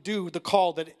help him do the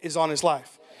call that is on his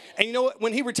life. And you know what?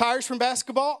 When he retires from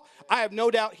basketball, I have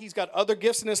no doubt he's got other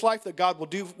gifts in his life that God will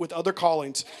do with other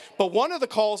callings. But one of the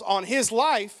calls on his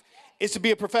life is to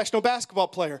be a professional basketball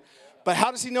player. But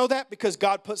how does he know that? Because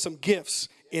God put some gifts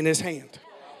in his hand.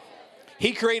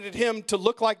 He created him to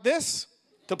look like this,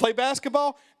 to play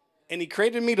basketball, and he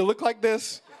created me to look like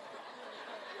this,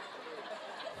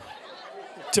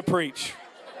 to preach.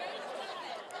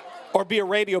 Or be a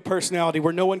radio personality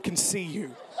where no one can see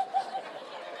you.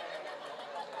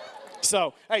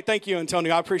 So, hey, thank you,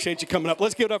 Antonio. I appreciate you coming up.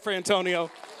 Let's give it up for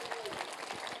Antonio.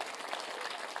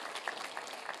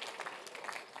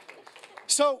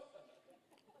 So,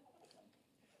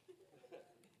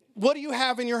 what do you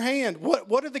have in your hand?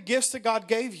 What are the gifts that God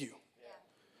gave you?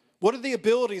 What are the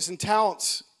abilities and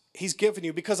talents he's given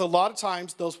you? Because a lot of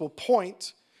times those will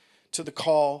point to the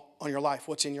call on your life,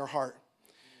 what's in your heart.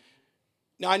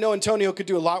 Now, I know Antonio could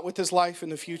do a lot with his life in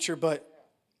the future, but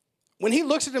when he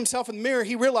looks at himself in the mirror,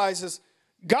 he realizes,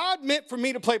 God meant for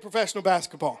me to play professional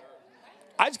basketball.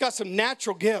 I just got some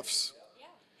natural gifts,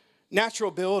 natural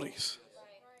abilities.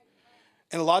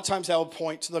 And a lot of times that will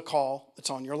point to the call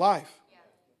that's on your life.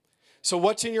 So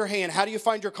what's in your hand? How do you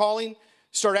find your calling?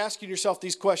 Start asking yourself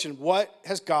these questions. What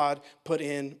has God put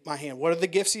in my hand? What are the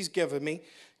gifts he's given me?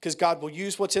 Because God will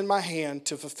use what's in my hand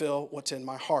to fulfill what's in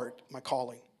my heart, my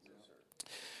calling.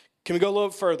 Can we go a little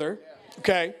further?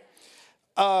 Okay.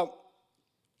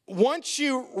 Once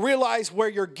you realize where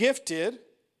you're gifted,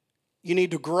 you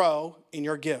need to grow in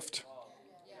your gift.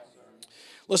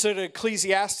 Listen to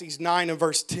Ecclesiastes 9 and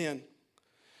verse 10.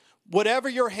 Whatever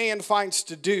your hand finds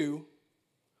to do,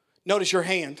 notice your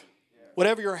hand.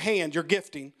 Whatever your hand, your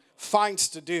gifting, finds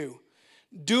to do,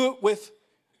 do it with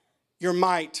your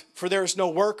might. For there is no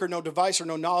work or no device or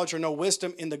no knowledge or no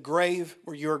wisdom in the grave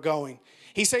where you are going.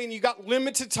 He's saying you got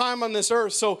limited time on this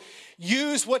earth, so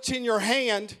use what's in your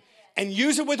hand and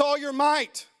use it with all your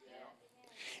might.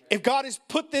 If God has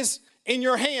put this in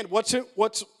your hand, what's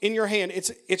in your hand?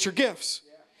 It's your gifts.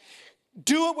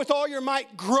 Do it with all your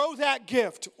might. Grow that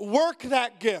gift. Work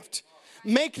that gift.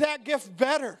 Make that gift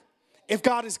better if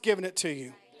God has given it to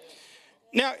you.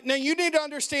 Now you need to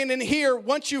understand in here,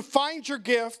 once you find your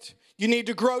gift, you need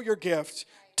to grow your gift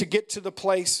to get to the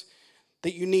place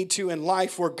that you need to in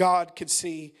life where God could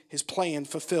see his plan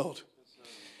fulfilled.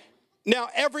 Now,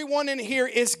 everyone in here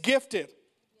is gifted.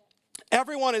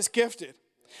 Everyone is gifted.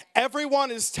 Everyone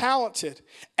is talented.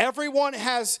 Everyone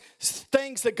has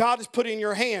things that God has put in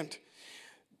your hand.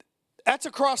 That's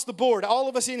across the board. All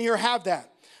of us in here have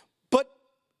that. But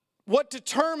what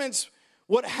determines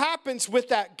what happens with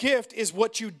that gift is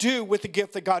what you do with the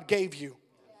gift that God gave you.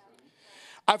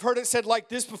 I've heard it said like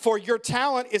this before, your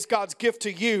talent is God's gift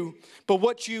to you, but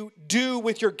what you do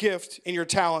with your gift and your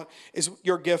talent is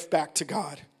your gift back to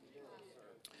God.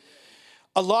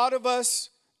 A lot of us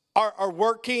are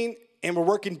working, and we're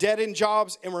working dead-end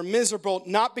jobs, and we're miserable,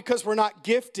 not because we're not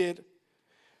gifted,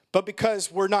 but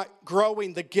because we're not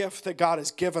growing the gift that God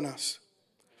has given us.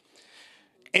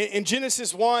 In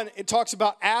Genesis 1, it talks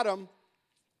about Adam,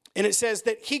 and it says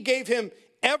that he gave him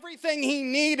everything he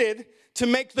needed to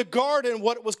make the garden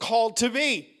what it was called to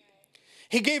be.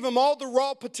 He gave him all the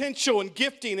raw potential and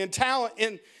gifting and talent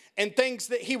and things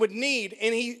that he would need.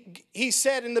 And he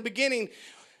said in the beginning,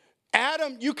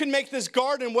 Adam, you can make this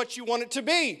garden what you want it to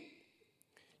be.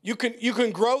 You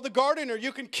can grow the garden or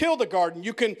you can kill the garden.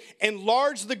 You can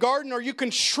enlarge the garden or you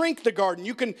can shrink the garden.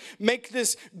 You can make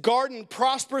this garden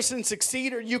prosperous and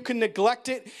succeed, or you can neglect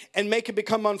it and make it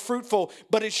become unfruitful.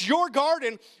 But it's your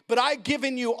garden, but I've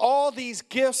given you all these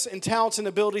gifts and talents and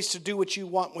abilities to do what you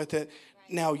want with it.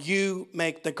 Now you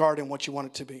make the garden what you want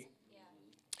it to be.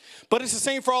 But it's the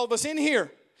same for all of us in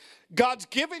here. God's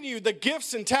given you the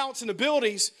gifts and talents and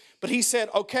abilities, but he said,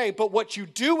 okay, but what you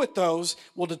do with those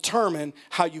will determine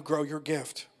how you grow your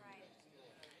gift.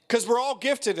 Because we're all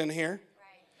gifted in here.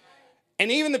 And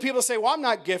even the people say, well, I'm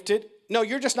not gifted. No,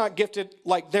 you're just not gifted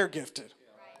like they're gifted.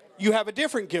 You have a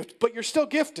different gift, but you're still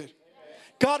gifted.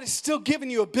 God has still given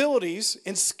you abilities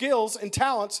and skills and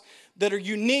talents that are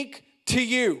unique to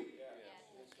you.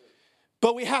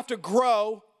 But we have to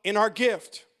grow in our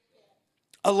gift.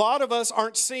 A lot of us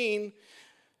aren't seeing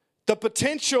the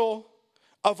potential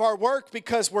of our work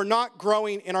because we're not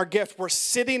growing in our gift. We're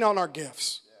sitting on our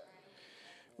gifts.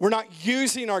 We're not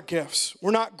using our gifts. We're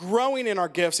not growing in our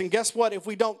gifts. And guess what? If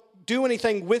we don't do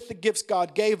anything with the gifts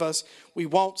God gave us, we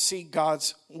won't see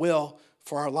God's will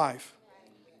for our life.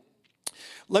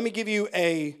 Let me give you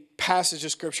a passage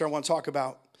of scripture I want to talk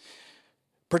about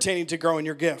pertaining to growing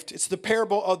your gift. It's the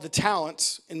parable of the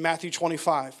talents in Matthew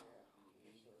 25.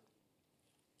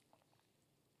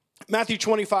 Matthew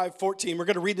 25:14. We're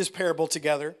going to read this parable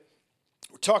together.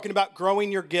 We're talking about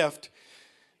growing your gift.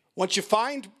 Once you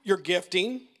find your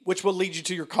gifting, which will lead you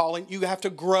to your calling, you have to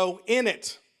grow in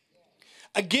it.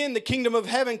 Again, the kingdom of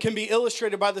heaven can be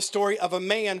illustrated by the story of a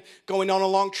man going on a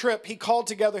long trip. He called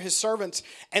together his servants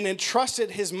and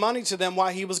entrusted his money to them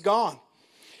while he was gone.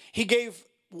 He gave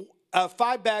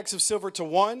 5 bags of silver to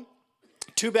one,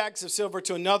 2 bags of silver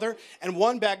to another, and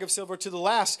 1 bag of silver to the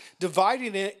last,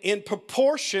 dividing it in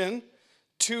proportion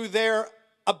to their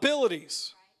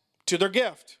abilities, to their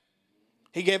gift.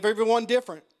 He gave everyone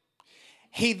different.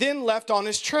 He then left on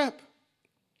his trip.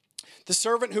 The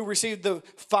servant who received the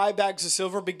 5 bags of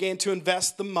silver began to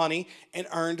invest the money and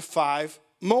earned 5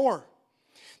 more.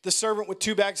 The servant with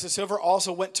 2 bags of silver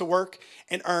also went to work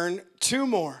and earned 2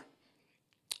 more.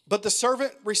 But the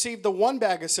servant received the 1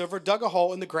 bag of silver, dug a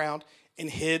hole in the ground, and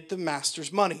hid the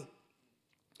master's money.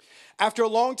 After a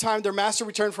long time, their master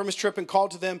returned from his trip and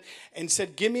called to them and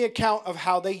said, "Give me account of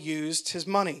how they used his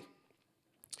money."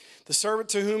 The servant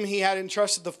to whom he had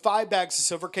entrusted the 5 bags of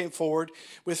silver came forward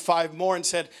with 5 more and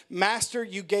said, "Master,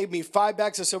 you gave me 5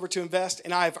 bags of silver to invest,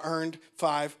 and I have earned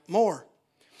 5 more."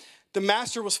 The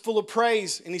master was full of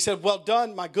praise, and he said, "Well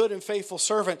done, my good and faithful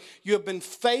servant. You have been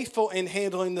faithful in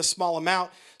handling the small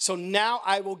amount, so now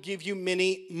I will give you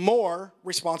many more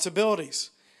responsibilities."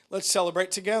 Let's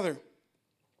celebrate together.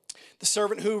 The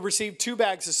servant who received 2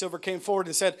 bags of silver came forward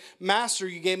and said, "Master,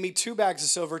 you gave me 2 bags of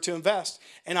silver to invest,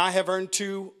 and I have earned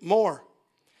 2 more."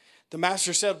 The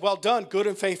master said, "Well done, good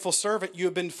and faithful servant. You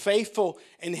have been faithful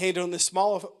in handling the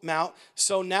small amount,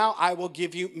 so now I will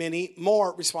give you many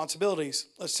more responsibilities."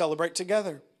 Let's celebrate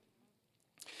together.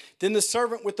 Then the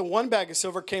servant with the 1 bag of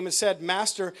silver came and said,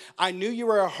 "Master, I knew you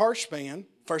were a harsh man."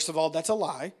 First of all, that's a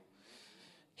lie.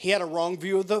 He had a wrong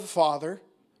view of the father,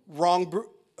 wrong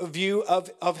view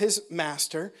of his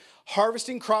master,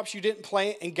 harvesting crops you didn't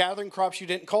plant and gathering crops you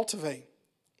didn't cultivate.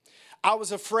 "I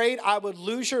was afraid I would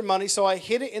lose your money, so I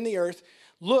hid it in the earth.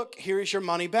 Look, here is your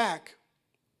money back."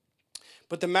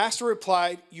 But the master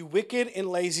replied, "You wicked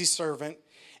and lazy servant.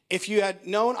 If you had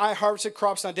known I harvested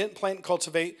crops I didn't plant and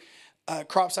cultivate,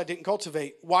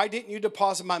 why didn't you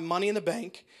deposit my money in the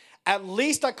bank? At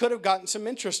least I could have gotten some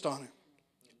interest on it."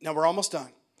 Now we're almost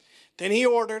done. Then he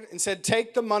ordered and said,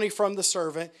 "Take the money from the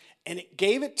servant," and it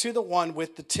gave it to the one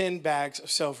with the 10 bags of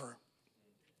silver.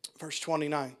 Verse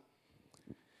 29.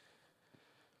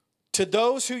 "To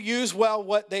those who use well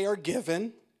what they are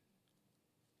given,"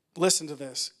 listen to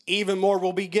this, "even more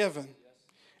will be given,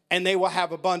 and they will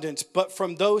have abundance. But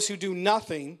from those who do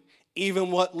nothing,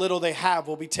 even what little they have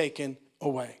will be taken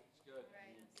away."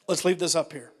 Let's leave this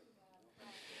up here.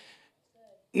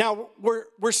 Now,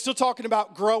 we're still talking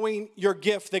about growing your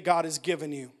gift that God has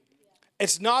given you.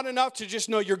 It's not enough to just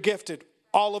know you're gifted.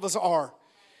 All of us are.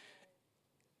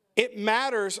 It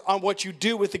matters on what you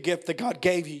do with the gift that God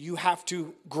gave you. You have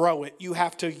to grow it. You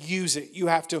have to use it. You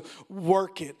have to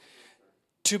work it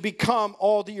to become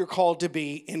all that you're called to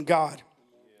be in God.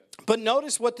 But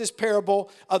notice what this parable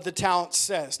of the talents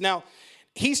says. Now,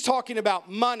 he's talking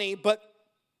about money, but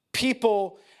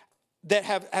people that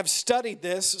have studied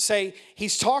this say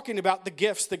he's talking about the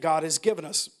gifts that God has given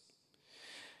us.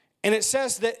 And it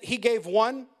says that he gave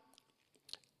one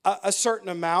a certain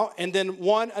amount, and then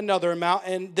one another amount,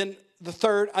 and then the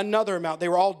third another amount. They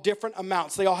were all different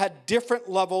amounts. They all had different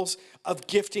levels of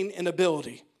gifting and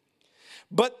ability.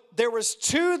 But there was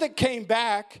 2 that came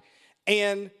back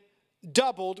and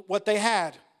doubled what they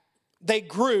had. They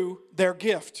grew their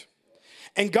gift.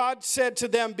 And God said to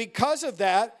them, "Because of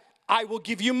that, I will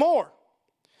give you more,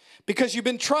 because you've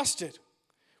been trusted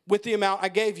with the amount I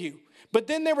gave you." But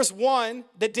then there was one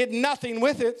that did nothing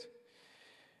with it.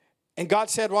 And God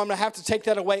said, "Well, I'm going to have to take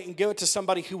that away and give it to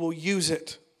somebody who will use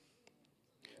it."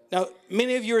 Now,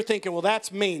 many of you are thinking, "Well, that's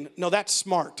mean." No, that's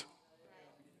smart.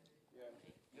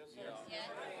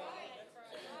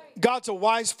 God's a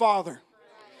wise father.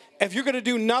 If you're going to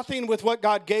do nothing with what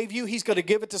God gave you, he's going to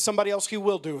give it to somebody else who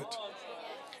will do it.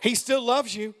 He still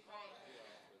loves you.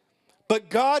 But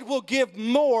God will give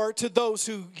more to those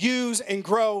who use and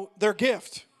grow their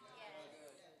gift.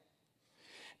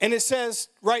 And it says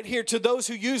right here, "To those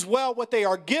who use well what they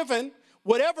are given,"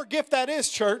 whatever gift that is,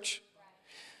 church,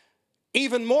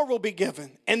 "even more will be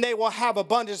given, and they will have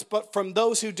abundance. But from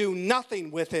those who do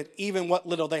nothing with it, even what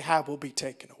little they have will be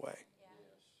taken away."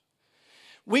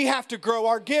 We have to grow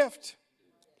our gift.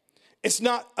 It's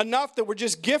not enough that we're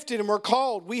just gifted and we're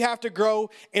called. We have to grow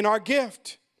in our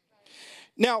gift.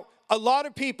 Now, a lot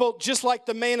of people, just like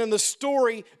the man in the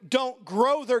story, don't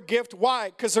grow their gift. Why?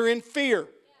 Because they're in fear.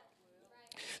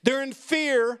 They're in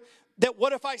fear that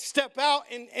what if I step out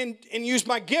and use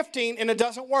my gifting and it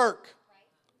doesn't work?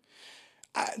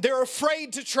 They're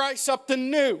afraid to try something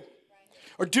new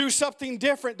or do something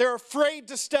different. They're afraid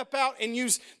to step out and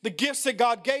use the gifts that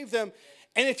God gave them.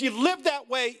 And if you live that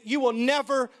way, you will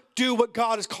never do what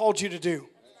God has called you to do.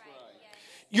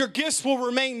 Your gifts will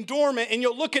remain dormant, and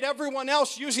you'll look at everyone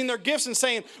else using their gifts and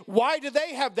saying, why do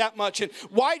they have that much? And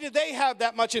why do they have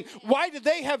that much? And why do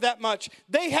they have that much?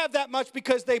 They have that much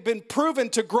because they've been proven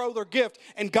to grow their gift,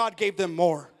 and God gave them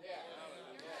more.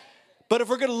 But if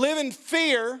we're going to live in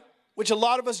fear, which a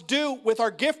lot of us do with our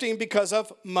gifting because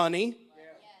of money,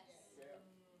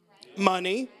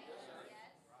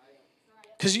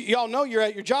 because y'all know you're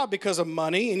at your job because of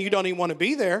money, and you don't even want to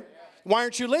be there. Why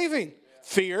aren't you leaving?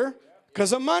 Fear.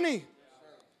 Because of money.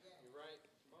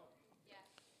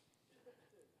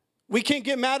 We can't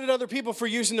get mad at other people for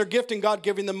using their gift and God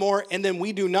giving them more, and then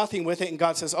we do nothing with it, and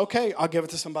God says, okay, I'll give it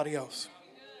to somebody else.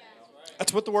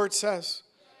 That's what the word says.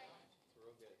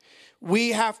 We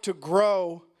have to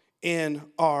grow in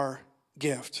our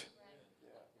gift.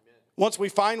 Once we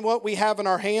find what we have in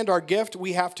our hand, our gift,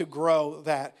 we have to grow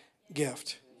that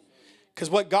gift. Because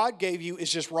what God gave you is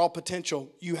just raw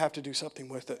potential. You have to do something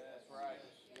with it.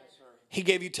 He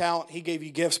gave you talent, he gave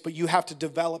you gifts, but you have to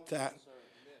develop that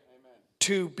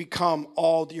to become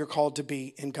all that you're called to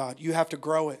be in God. You have to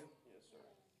grow it.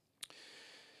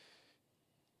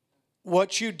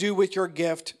 What you do with your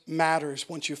gift matters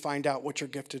once you find out what you're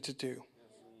gifted to do.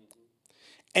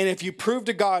 And if you prove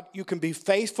to God you can be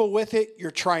faithful with it,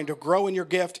 you're trying to grow in your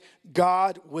gift,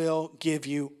 God will give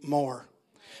you more.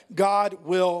 God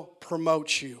will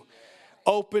promote you.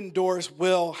 Open doors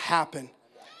will happen.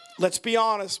 Let's be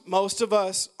honest, most of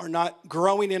us are not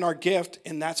growing in our gift,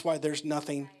 and that's why there's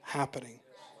nothing happening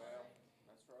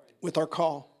with our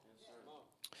call.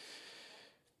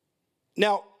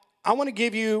 Now, I want to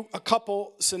give you a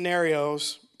couple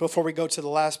scenarios before we go to the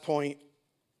last point.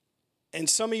 And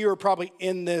some of you are probably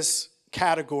in this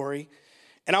category.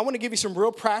 And I want to give you some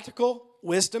real practical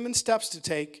wisdom and steps to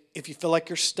take if you feel like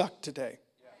you're stuck today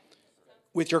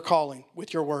with your calling,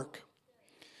 with your work.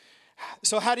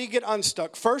 So how do you get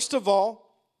unstuck? First of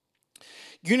all,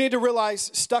 you need to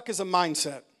realize stuck is a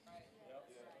mindset.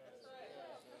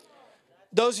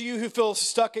 Those of you who feel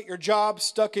stuck at your job,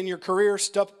 stuck in your career,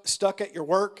 stuck at your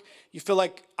work, you feel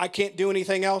like I can't do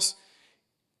anything else,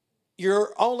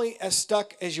 you're only as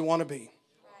stuck as you want to be.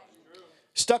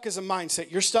 Stuck is a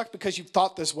mindset. You're stuck because you've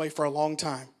thought this way for a long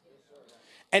time.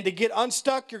 And to get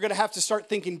unstuck, you're going to have to start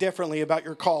thinking differently about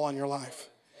your call on your life.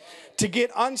 To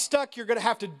get unstuck, you're going to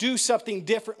have to do something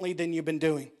differently than you've been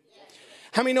doing.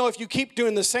 How many know if you keep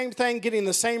doing the same thing, getting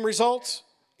the same results,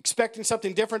 expecting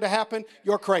something different to happen,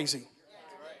 you're crazy.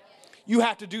 You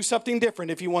have to do something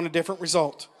different if you want a different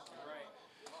result.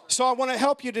 So I want to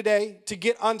help you today to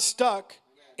get unstuck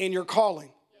in your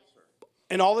calling.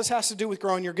 And all this has to do with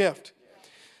growing your gift.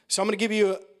 So I'm going to give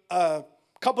you a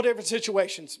couple different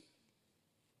situations.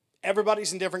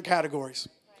 Everybody's in different categories.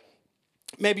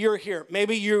 Maybe you're here.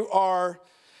 Maybe you are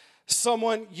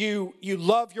someone, you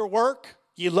love your work.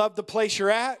 You love the place you're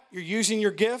at. You're using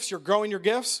your gifts. You're growing your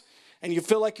gifts. And you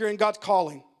feel like you're in God's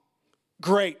calling.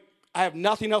 Great. I have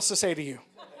nothing else to say to you.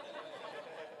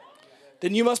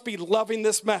 Then you must be loving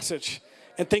this message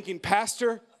and thinking,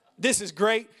 Pastor, this is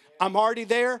great. I'm already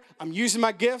there. I'm using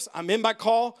my gifts. I'm in my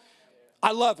call.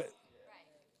 I love it.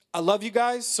 I love you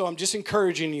guys, so I'm just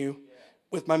encouraging you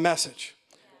with my message.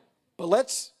 But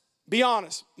let's be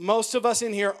honest. Most of us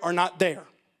in here are not there.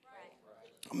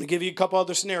 I'm going to give you a couple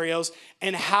other scenarios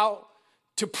and how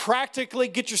to practically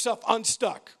get yourself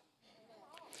unstuck.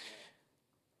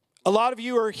 A lot of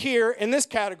you are here in this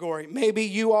category. Maybe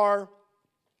you are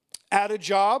at a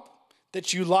job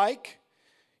that you like.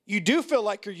 You do feel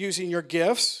like you're using your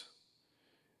gifts.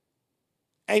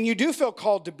 And you do feel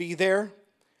called to be there.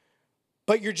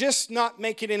 But you're just not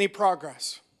making any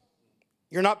progress.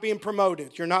 You're not being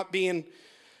promoted. You're not being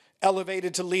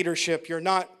elevated to leadership. You're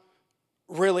not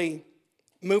really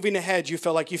moving ahead. You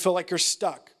feel like you're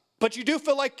stuck. But you do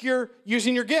feel like you're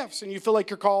using your gifts and you feel like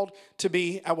you're called to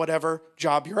be at whatever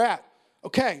job you're at.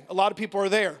 Okay, a lot of people are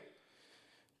there.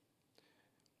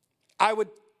 I would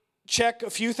check a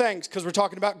few things because we're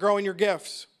talking about growing your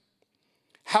gifts.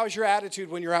 How's your attitude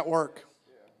when you're at work?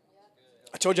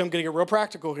 I told you I'm going to get real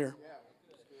practical here.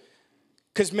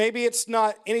 Because maybe it's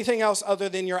not anything else other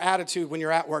than your attitude when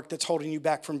you're at work that's holding you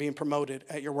back from being promoted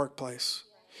at your workplace.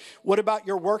 What about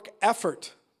your work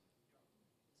effort?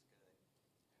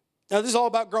 Now, this is all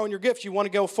about growing your gift. You want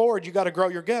to go forward, you got to grow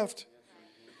your gift.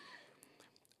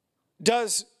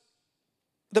 Does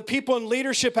the people in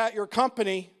leadership at your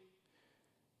company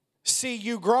see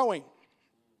you growing?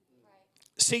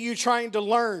 See you trying to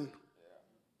learn?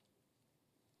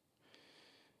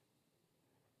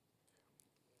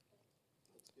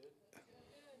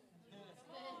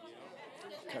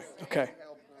 Okay.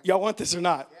 Y'all want this or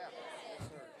not?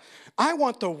 I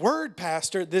want the word,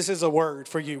 Pastor. This is a word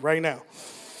for you right now.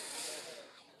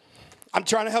 I'm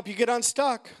trying to help you get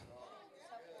unstuck.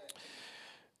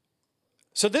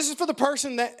 So this is for the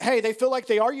person that, hey, they feel like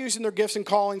they are using their gifts and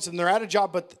callings and they're at a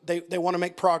job, but they want to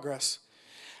make progress.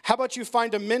 How about you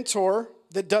find a mentor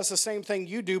that does the same thing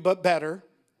you do, but better,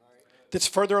 that's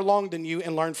further along than you,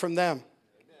 and learn from them?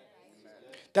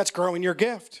 That's growing your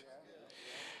gift.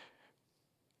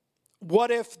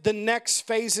 What if the next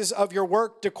phases of your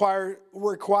work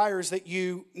requires that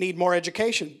you need more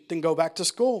education? Then go back to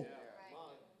school.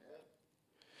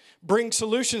 Bring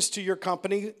solutions to your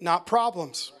company, not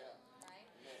problems.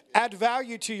 Add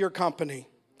value to your company.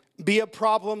 Be a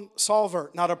problem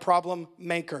solver, not a problem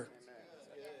maker.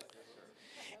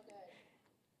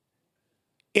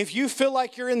 If you feel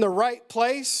like you're in the right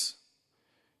place,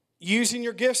 using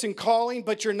your gifts and calling,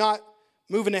 but you're not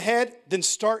moving ahead, then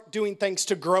start doing things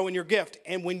to grow in your gift.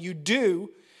 And when you do,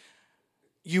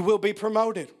 you will be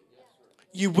promoted.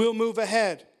 You will move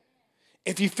ahead.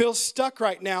 If you feel stuck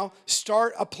right now,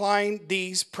 start applying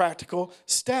these practical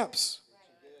steps.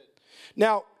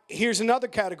 Now, here's another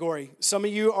category. Some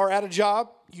of you are at a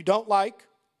job you don't like,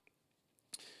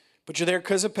 but you're there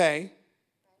because of pay.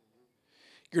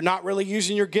 You're not really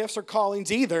using your gifts or callings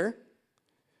either.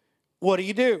 What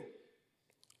do?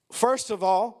 First of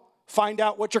all, find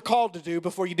out what you're called to do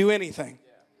before you do anything.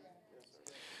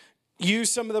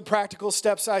 Use some of the practical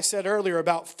steps I said earlier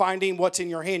about finding what's in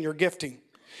your hand, your gifting.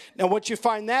 Now, once you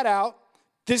find that out,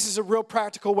 this is a real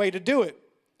practical way to do it.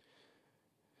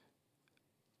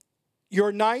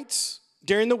 Your nights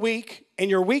during the week and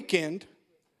your weekend,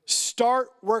 start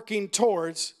working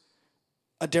towards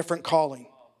a different calling.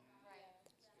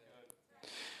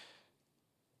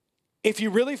 If you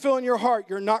really feel in your heart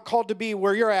you're not called to be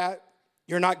where you're at,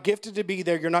 you're not gifted to be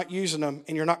there, you're not using them,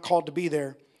 and you're not called to be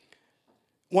there,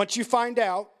 once you find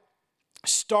out,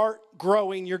 start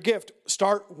growing your gift.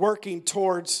 Start working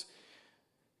towards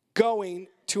going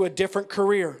to a different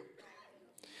career.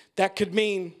 That could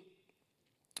mean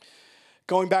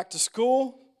going back to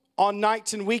school on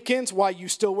nights and weekends while you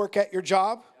still work at your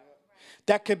job.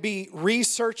 That could be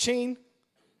researching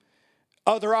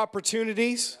other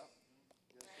opportunities.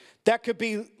 That could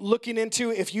be looking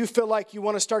into, if you feel like you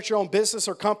want to start your own business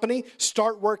or company,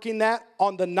 start working that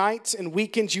on the nights and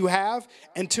weekends you have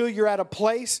until you're at a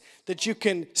place that you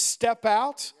can step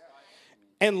out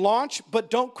and launch, but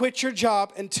don't quit your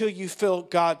job until you feel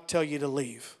God tell you to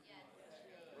leave.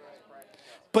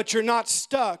 But you're not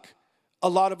stuck. A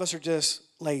lot of us are just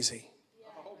lazy.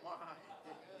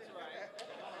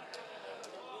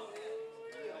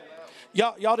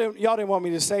 Y'all didn't want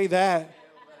me to say that.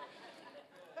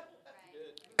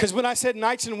 Because when I said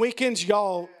nights and weekends,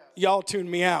 y'all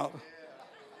tuned me out.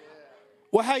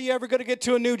 Well, how are you ever going to get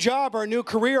to a new job or a new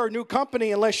career or a new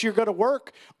company unless you're going to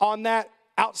work on that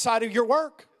outside of your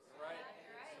work?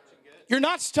 You're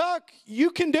not stuck. You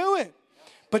can do it.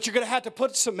 But you're going to have to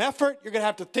put some effort. You're going to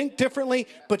have to think differently.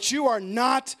 But you are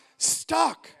not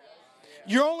stuck.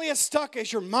 You're only as stuck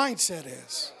as your mindset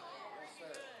is.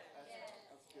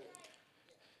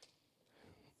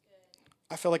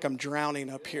 I feel like I'm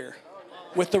drowning up here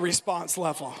with the response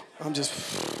level. I'm just,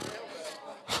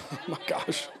 oh my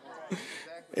gosh.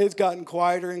 It's gotten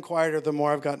quieter and quieter the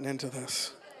more I've gotten into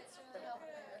this.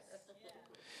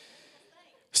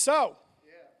 So,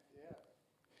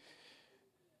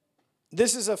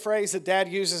 this is a phrase that Dad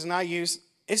uses and I use.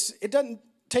 It doesn't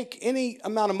take any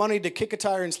amount of money to kick a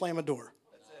tire and slam a door.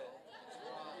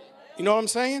 You know what I'm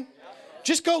saying?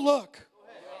 Just go look.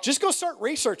 Just go start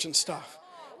researching stuff.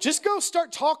 Just go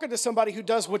start talking to somebody who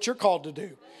does what you're called to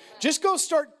do. Just go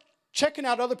start checking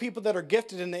out other people that are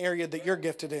gifted in the area that you're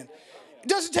gifted in. It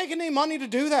doesn't take any money to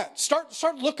do that.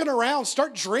 Start looking around.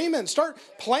 Start dreaming. Start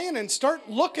planning. Start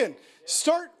looking.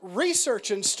 Start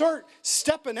researching. Start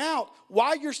stepping out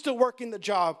while you're still working the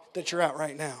job that you're at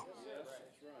right now.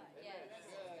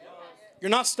 You're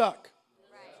not stuck.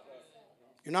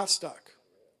 You're not stuck.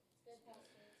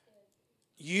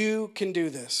 You can do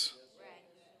this.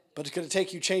 But it's going to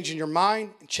take you changing your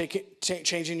mind,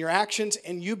 changing your actions,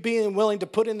 and you being willing to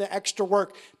put in the extra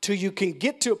work till you can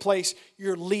get to a place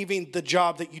you're leaving the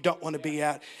job that you don't want to be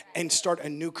at and start a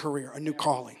new career, a new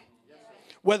calling.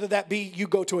 Whether that be you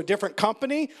go to a different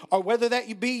company or whether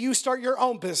that be you start your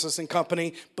own business and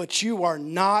company, but you are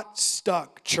not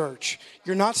stuck, church.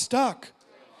 You're not stuck.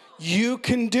 You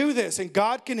can do this and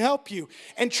God can help you.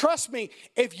 And trust me,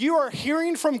 if you are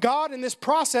hearing from God in this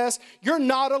process, you're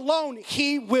not alone.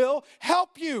 He will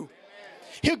help you.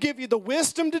 He'll give you the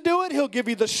wisdom to do it. He'll give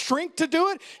you the strength to do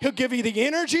it. He'll give you the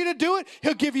energy to do it.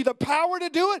 He'll give you the power to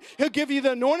do it. He'll give you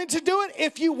the anointing to do it.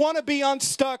 If you want to be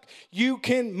unstuck, you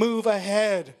can move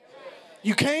ahead.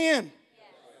 You can.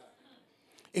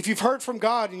 If you've heard from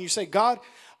God and you say, God,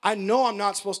 I know I'm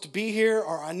not supposed to be here,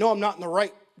 or I know I'm not in the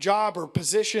right job or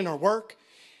position or work.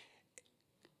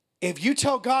 If you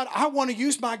tell God, I want to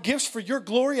use my gifts for your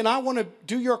glory and I want to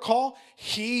do your call,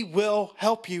 He will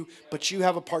help you, but you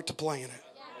have a part to play in it.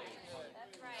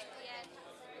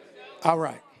 All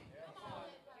right.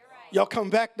 Y'all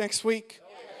come back next week?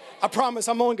 I promise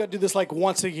I'm only going to do this like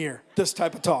once a year, this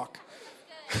type of talk.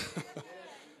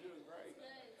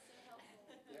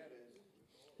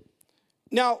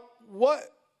 Now, what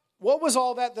was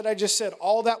all that I just said?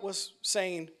 All that was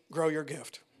saying, grow your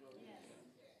gift.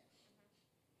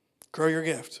 Grow your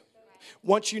gift.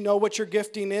 Once you know what your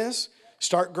gifting is,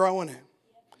 start growing it.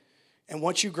 And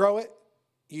once you grow it,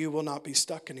 you will not be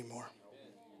stuck anymore.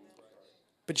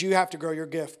 But you have to grow your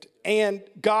gift. And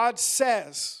God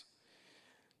says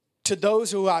to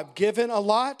those who I've given a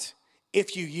lot,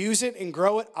 if you use it and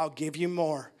grow it, I'll give you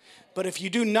more. But if you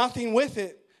do nothing with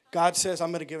it, God says,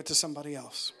 I'm going to give it to somebody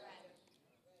else.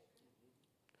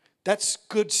 That's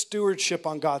good stewardship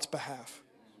on God's behalf.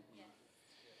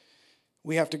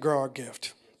 We have to grow our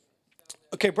gift.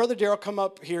 Okay, Brother Daryl, come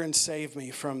up here and save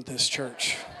me from this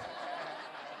church.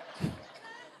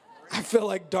 I feel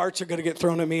like darts are going to get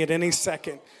thrown at me at any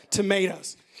second.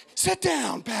 Tomatoes. Sit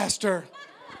down, Pastor.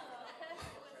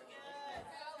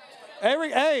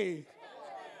 Hey,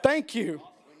 thank you.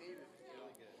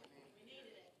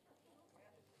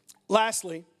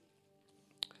 Lastly,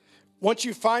 once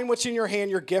you find what's in your hand,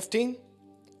 your gifting,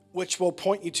 which will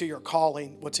point you to your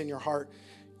calling, what's in your heart,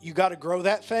 you got to grow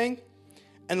that thing.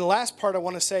 And the last part I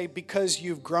want to say, because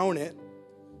you've grown it,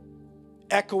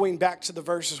 echoing back to the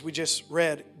verses we just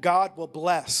read, God will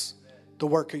bless the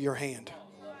work of your hand.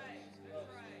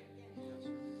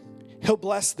 He'll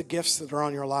bless the gifts that are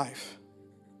on your life.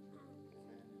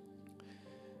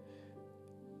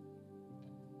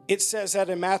 It says that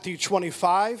in Matthew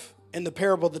 25, in the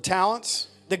parable of the talents,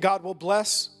 that God will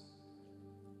bless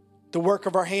the work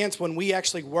of our hands when we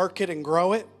actually work it and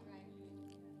grow it.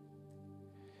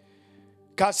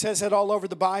 God says that all over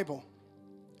the Bible,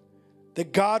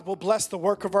 that God will bless the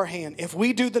work of our hand. If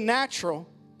we do the natural,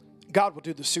 God will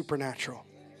do the supernatural.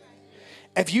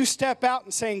 If you step out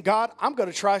and saying, God, I'm going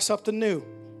to try something new.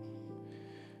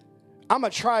 I'm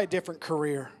going to try a different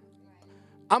career.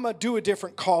 I'm going to do a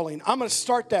different calling. I'm going to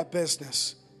start that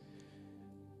business.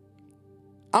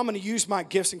 I'm going to use my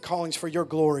gifts and callings for your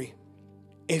glory.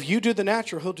 If you do the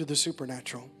natural, He'll do the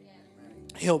supernatural.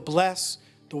 He'll bless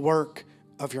the work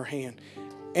of your hand.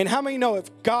 And how many know if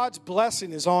God's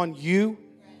blessing is on you,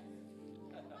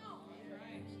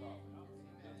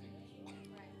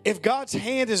 if God's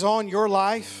hand is on your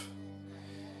life,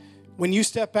 when you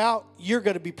step out, you're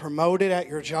going to be promoted at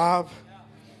your job.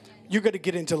 You're going to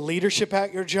get into leadership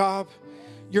at your job.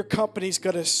 Your company's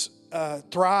going to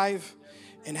thrive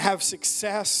and have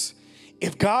success.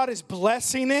 If God is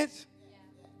blessing it,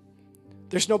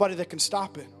 there's nobody that can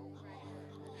stop it.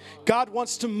 God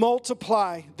wants to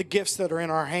multiply the gifts that are in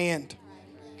our hand.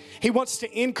 He wants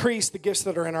to increase the gifts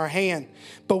that are in our hand.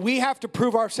 But we have to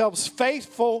prove ourselves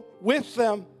faithful with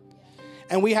them,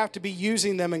 and we have to be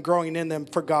using them and growing in them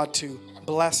for God to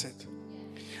bless it.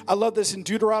 I love this in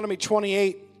Deuteronomy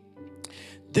 28.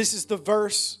 This is the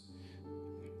verse.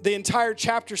 The entire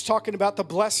chapter is talking about the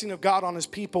blessing of God on His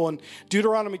people. And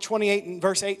Deuteronomy 28 and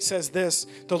verse 8 says this: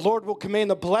 the Lord will command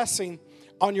the blessing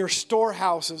on your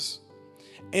storehouses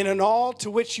and in all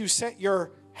to which you set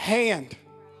your hand.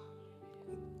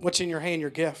 What's in your hand? Your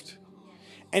gift.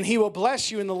 And He will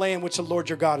bless you in the land which the Lord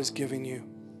your God is giving you.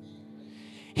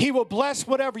 He will bless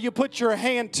whatever you put your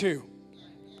hand to.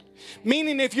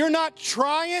 Meaning if you're not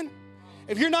trying,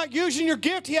 if you're not using your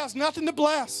gift, He has nothing to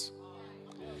bless.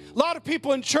 A lot of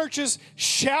people in churches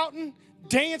shouting,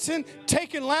 dancing,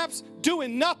 taking laps,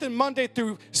 doing nothing Monday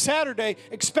through Saturday,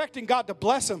 expecting God to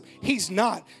bless them. He's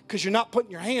not, because you're not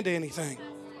putting your hand to anything.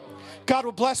 God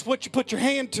will bless what you put your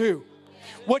hand to,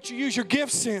 what you use your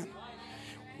gifts in.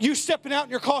 You stepping out in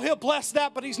your call, He'll bless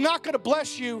that, but He's not going to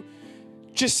bless you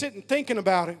just sitting thinking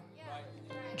about it,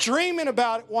 dreaming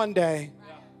about it one day.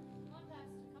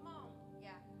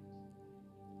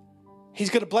 He's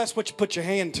going to bless what you put your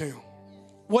hand to,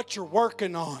 what you're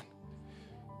working on,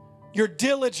 your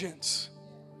diligence.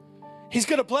 He's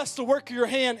going to bless the work of your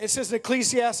hand. It says in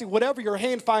Ecclesiastes, whatever your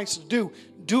hand finds to do,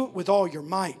 do it with all your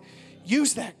might.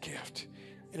 Use that gift.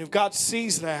 And if God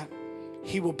sees that,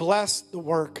 He will bless the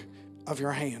work of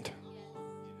your hand.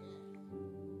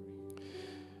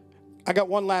 I got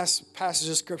one last passage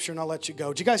of scripture and I'll let you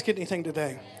go. Did you guys get anything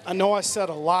today? I know I said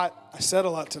a lot. I said a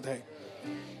lot today.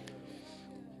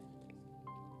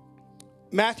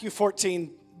 Matthew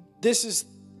 14, this is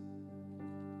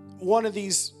one of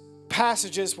these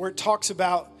passages where it talks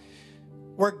about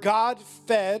where God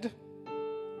fed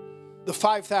the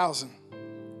 5,000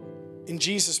 in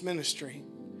Jesus' ministry.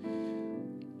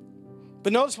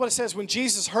 But notice what it says. When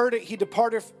Jesus heard it, He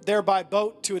departed there by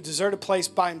boat to a deserted place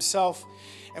by Himself.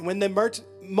 And when the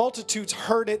multitudes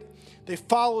heard it, they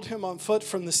followed Him on foot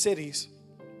from the cities.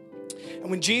 And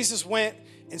when Jesus went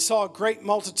and saw a great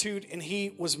multitude, and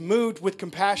He was moved with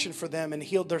compassion for them and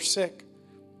healed their sick.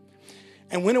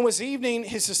 And when it was evening,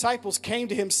 His disciples came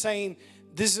to Him saying,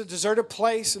 this is a deserted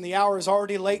place and the hour is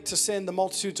already late to send the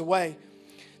multitudes away,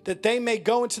 that they may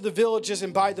go into the villages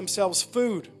and buy themselves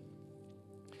food.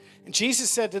 And Jesus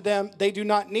said to them, they do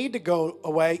not need to go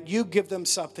away. You give them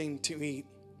something to eat.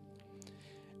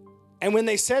 And when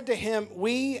they said to Him,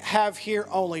 we have here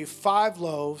only 5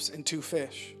 loaves and 2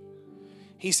 fish.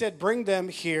 He said, bring them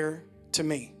here to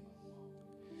me.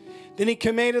 Then He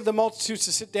commanded the multitudes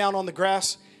to sit down on the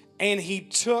grass, and He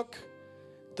took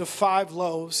the 5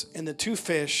 loaves and the 2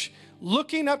 fish.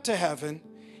 Looking up to heaven,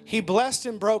 He blessed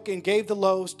and broke and gave the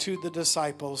loaves to the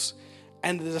disciples,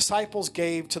 and the disciples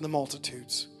gave to the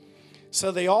multitudes.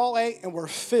 So they all ate and were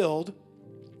filled,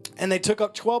 and they took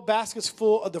up 12 baskets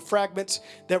full of the fragments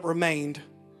that remained.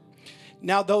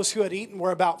 Now those who had eaten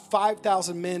were about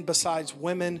 5,000 men, besides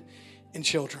women and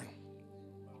children.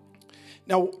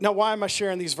 Now why am I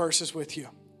sharing these verses with you?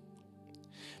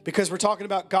 Because we're talking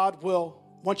about God will,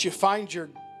 once you find your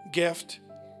gift,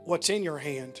 what's in your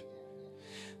hand,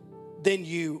 then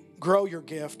you grow your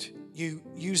gift. You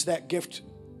use that gift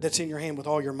that's in your hand with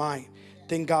all your might.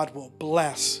 Then God will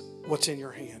bless what's in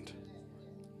your hand.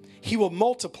 He will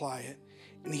multiply it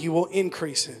and He will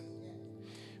increase it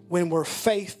when we're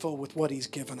faithful with what He's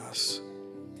given us.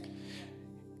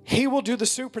 He will do the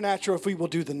supernatural if we will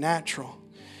do the natural.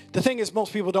 The thing is,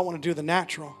 most people don't want to do the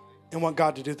natural and want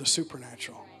God to do the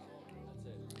supernatural.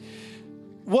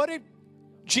 What did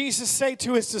Jesus say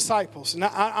to His disciples? And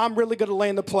I'm really going to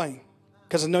land the plane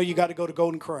because I know you got to go to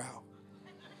Golden Corral.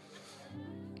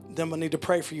 Then we'll need to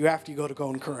pray for you after you go to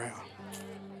Golden Corral.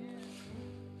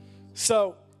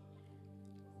 So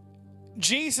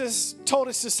Jesus told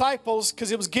His disciples,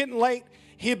 because it was getting late,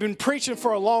 He had been preaching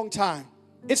for a long time.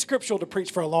 It's scriptural to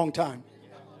preach for a long time.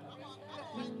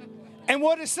 And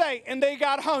what did it say? And they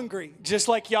got hungry, just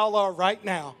like y'all are right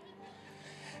now.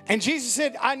 And Jesus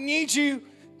said, I need you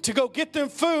to go get them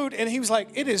food. And He was like,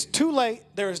 it is too late.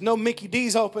 There is no Mickey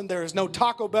D's open. There is no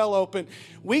Taco Bell open.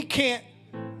 We can't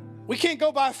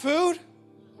go buy food.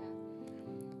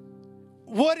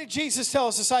 What did Jesus tell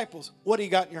His disciples? What do you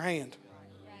got in your hand?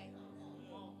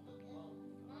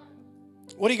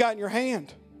 What do you got in your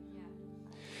hand?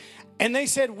 And they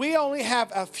said, we only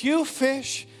have a few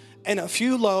fish and a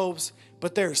few loaves,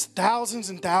 but there's thousands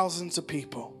and thousands of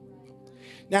people.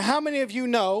 Now, how many of you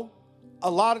know a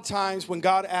lot of times when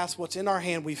God asks what's in our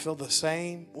hand, we feel the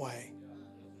same way?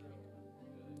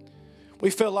 We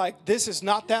feel like this is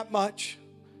not that much.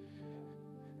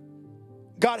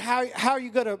 God, how are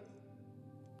you going to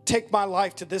take my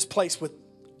life to this place with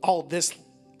all this?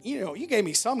 You know, you gave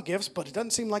me some gifts, but it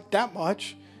doesn't seem like that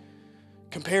much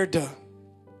compared to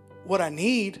what I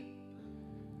need.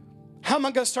 How am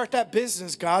I going to start that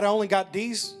business, God? I only got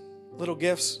these little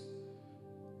gifts,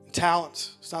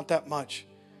 talents. It's not that much.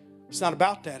 It's not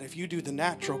about that. If you do the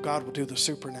natural, God will do the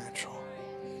supernatural.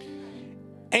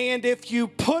 And if you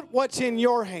put what's in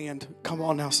your hand, come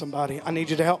on now, somebody, I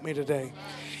need you to help me today,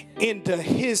 into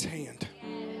His hand,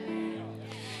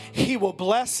 He will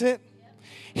bless it.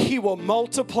 He will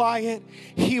multiply it.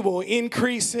 He will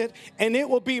increase it. And it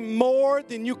will be more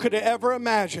than you could have ever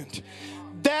imagined.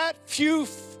 That few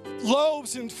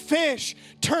loaves and fish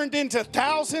turned into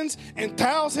thousands and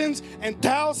thousands and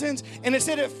thousands. And it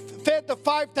said it fed the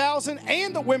 5,000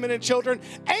 and the women and children.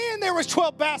 And there was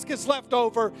 12 baskets left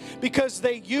over because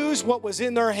they used what was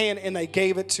in their hand and they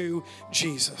gave it to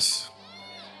Jesus.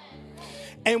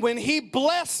 And when He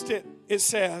blessed it, it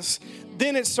says,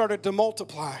 then it started to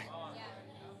multiply.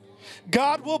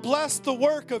 God will bless the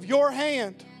work of your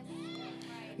hand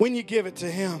when you give it to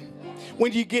Him.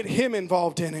 when you get him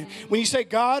involved in it. When you say,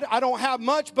 God, I don't have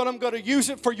much, but I'm going to use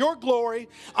it for your glory.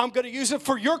 I'm going to use it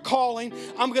for your calling.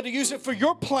 I'm going to use it for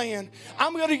your plan.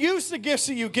 I'm going to use the gifts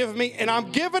that you give me, and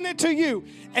I'm giving it to you.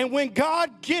 And when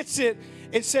God gets it,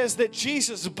 it says that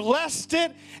Jesus blessed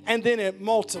it, and then it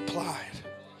multiplied.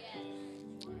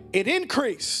 It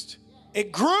increased.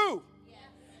 It grew.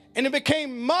 And it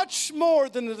became much more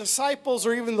than the disciples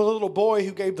or even the little boy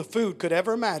who gave the food could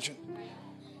ever imagine.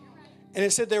 And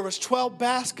it said there was 12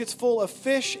 baskets full of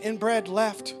fish and bread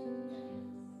left.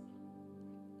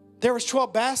 There was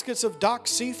 12 baskets of docked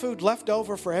seafood left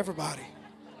over for everybody.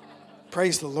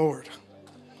 Praise the Lord.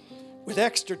 With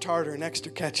extra tartar and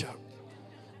extra ketchup.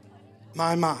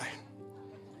 My.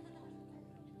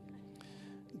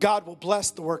 God will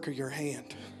bless the work of your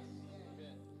hand.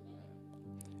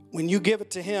 When you give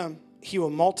it to him, he will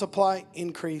multiply,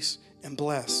 increase, and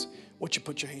bless what you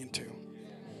put your hand to.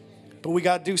 But we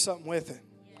got to do something with it.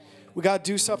 We got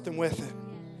to do something with it.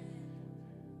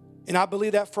 And I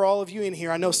believe that for all of you in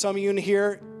here. I know some of you in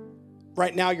here,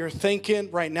 right now you're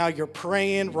thinking, right now you're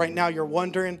praying, right now you're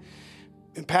wondering,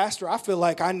 and Pastor, I feel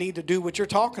like I need to do what you're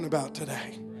talking about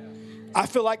today. I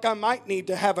feel like I might need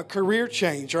to have a career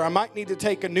change, or I might need to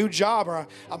take a new job, or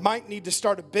I might need to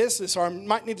start a business, or I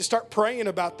might need to start praying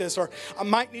about this, or I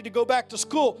might need to go back to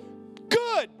school.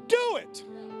 Good, do it.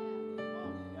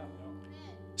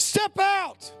 Step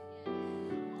out.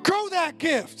 Grow that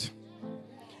gift.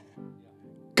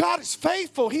 God is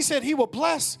faithful. He said he will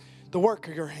bless the work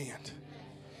of your hand.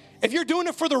 If you're doing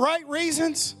it for the right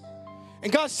reasons,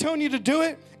 and God's telling you to do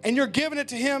it, and you're giving it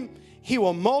to him, he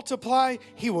will multiply,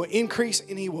 he will increase,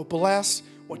 and he will bless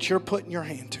what you're putting your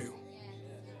hand to.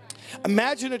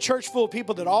 Imagine a church full of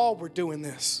people that all were doing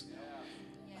this.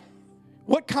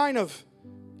 What kind of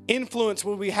influence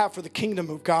will we have for the kingdom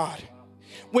of God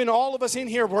when all of us in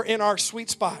here were in our sweet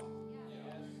spot,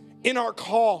 in our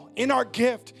call, in our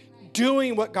gift,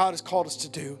 doing what God has called us to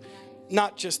do,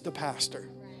 not just the pastor?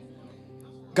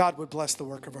 God would bless the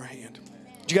work of our hand.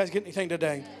 Did you guys get anything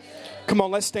today? Come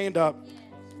on, let's stand up.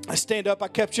 I stand up. I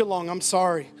kept you long. I'm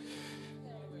sorry.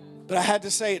 But I had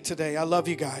to say it today. I love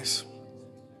you guys.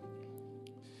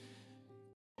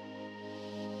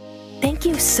 Thank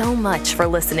you so much for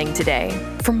listening today.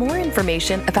 For more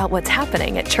information about what's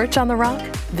happening at Church on the Rock,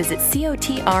 visit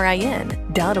cotrin.org.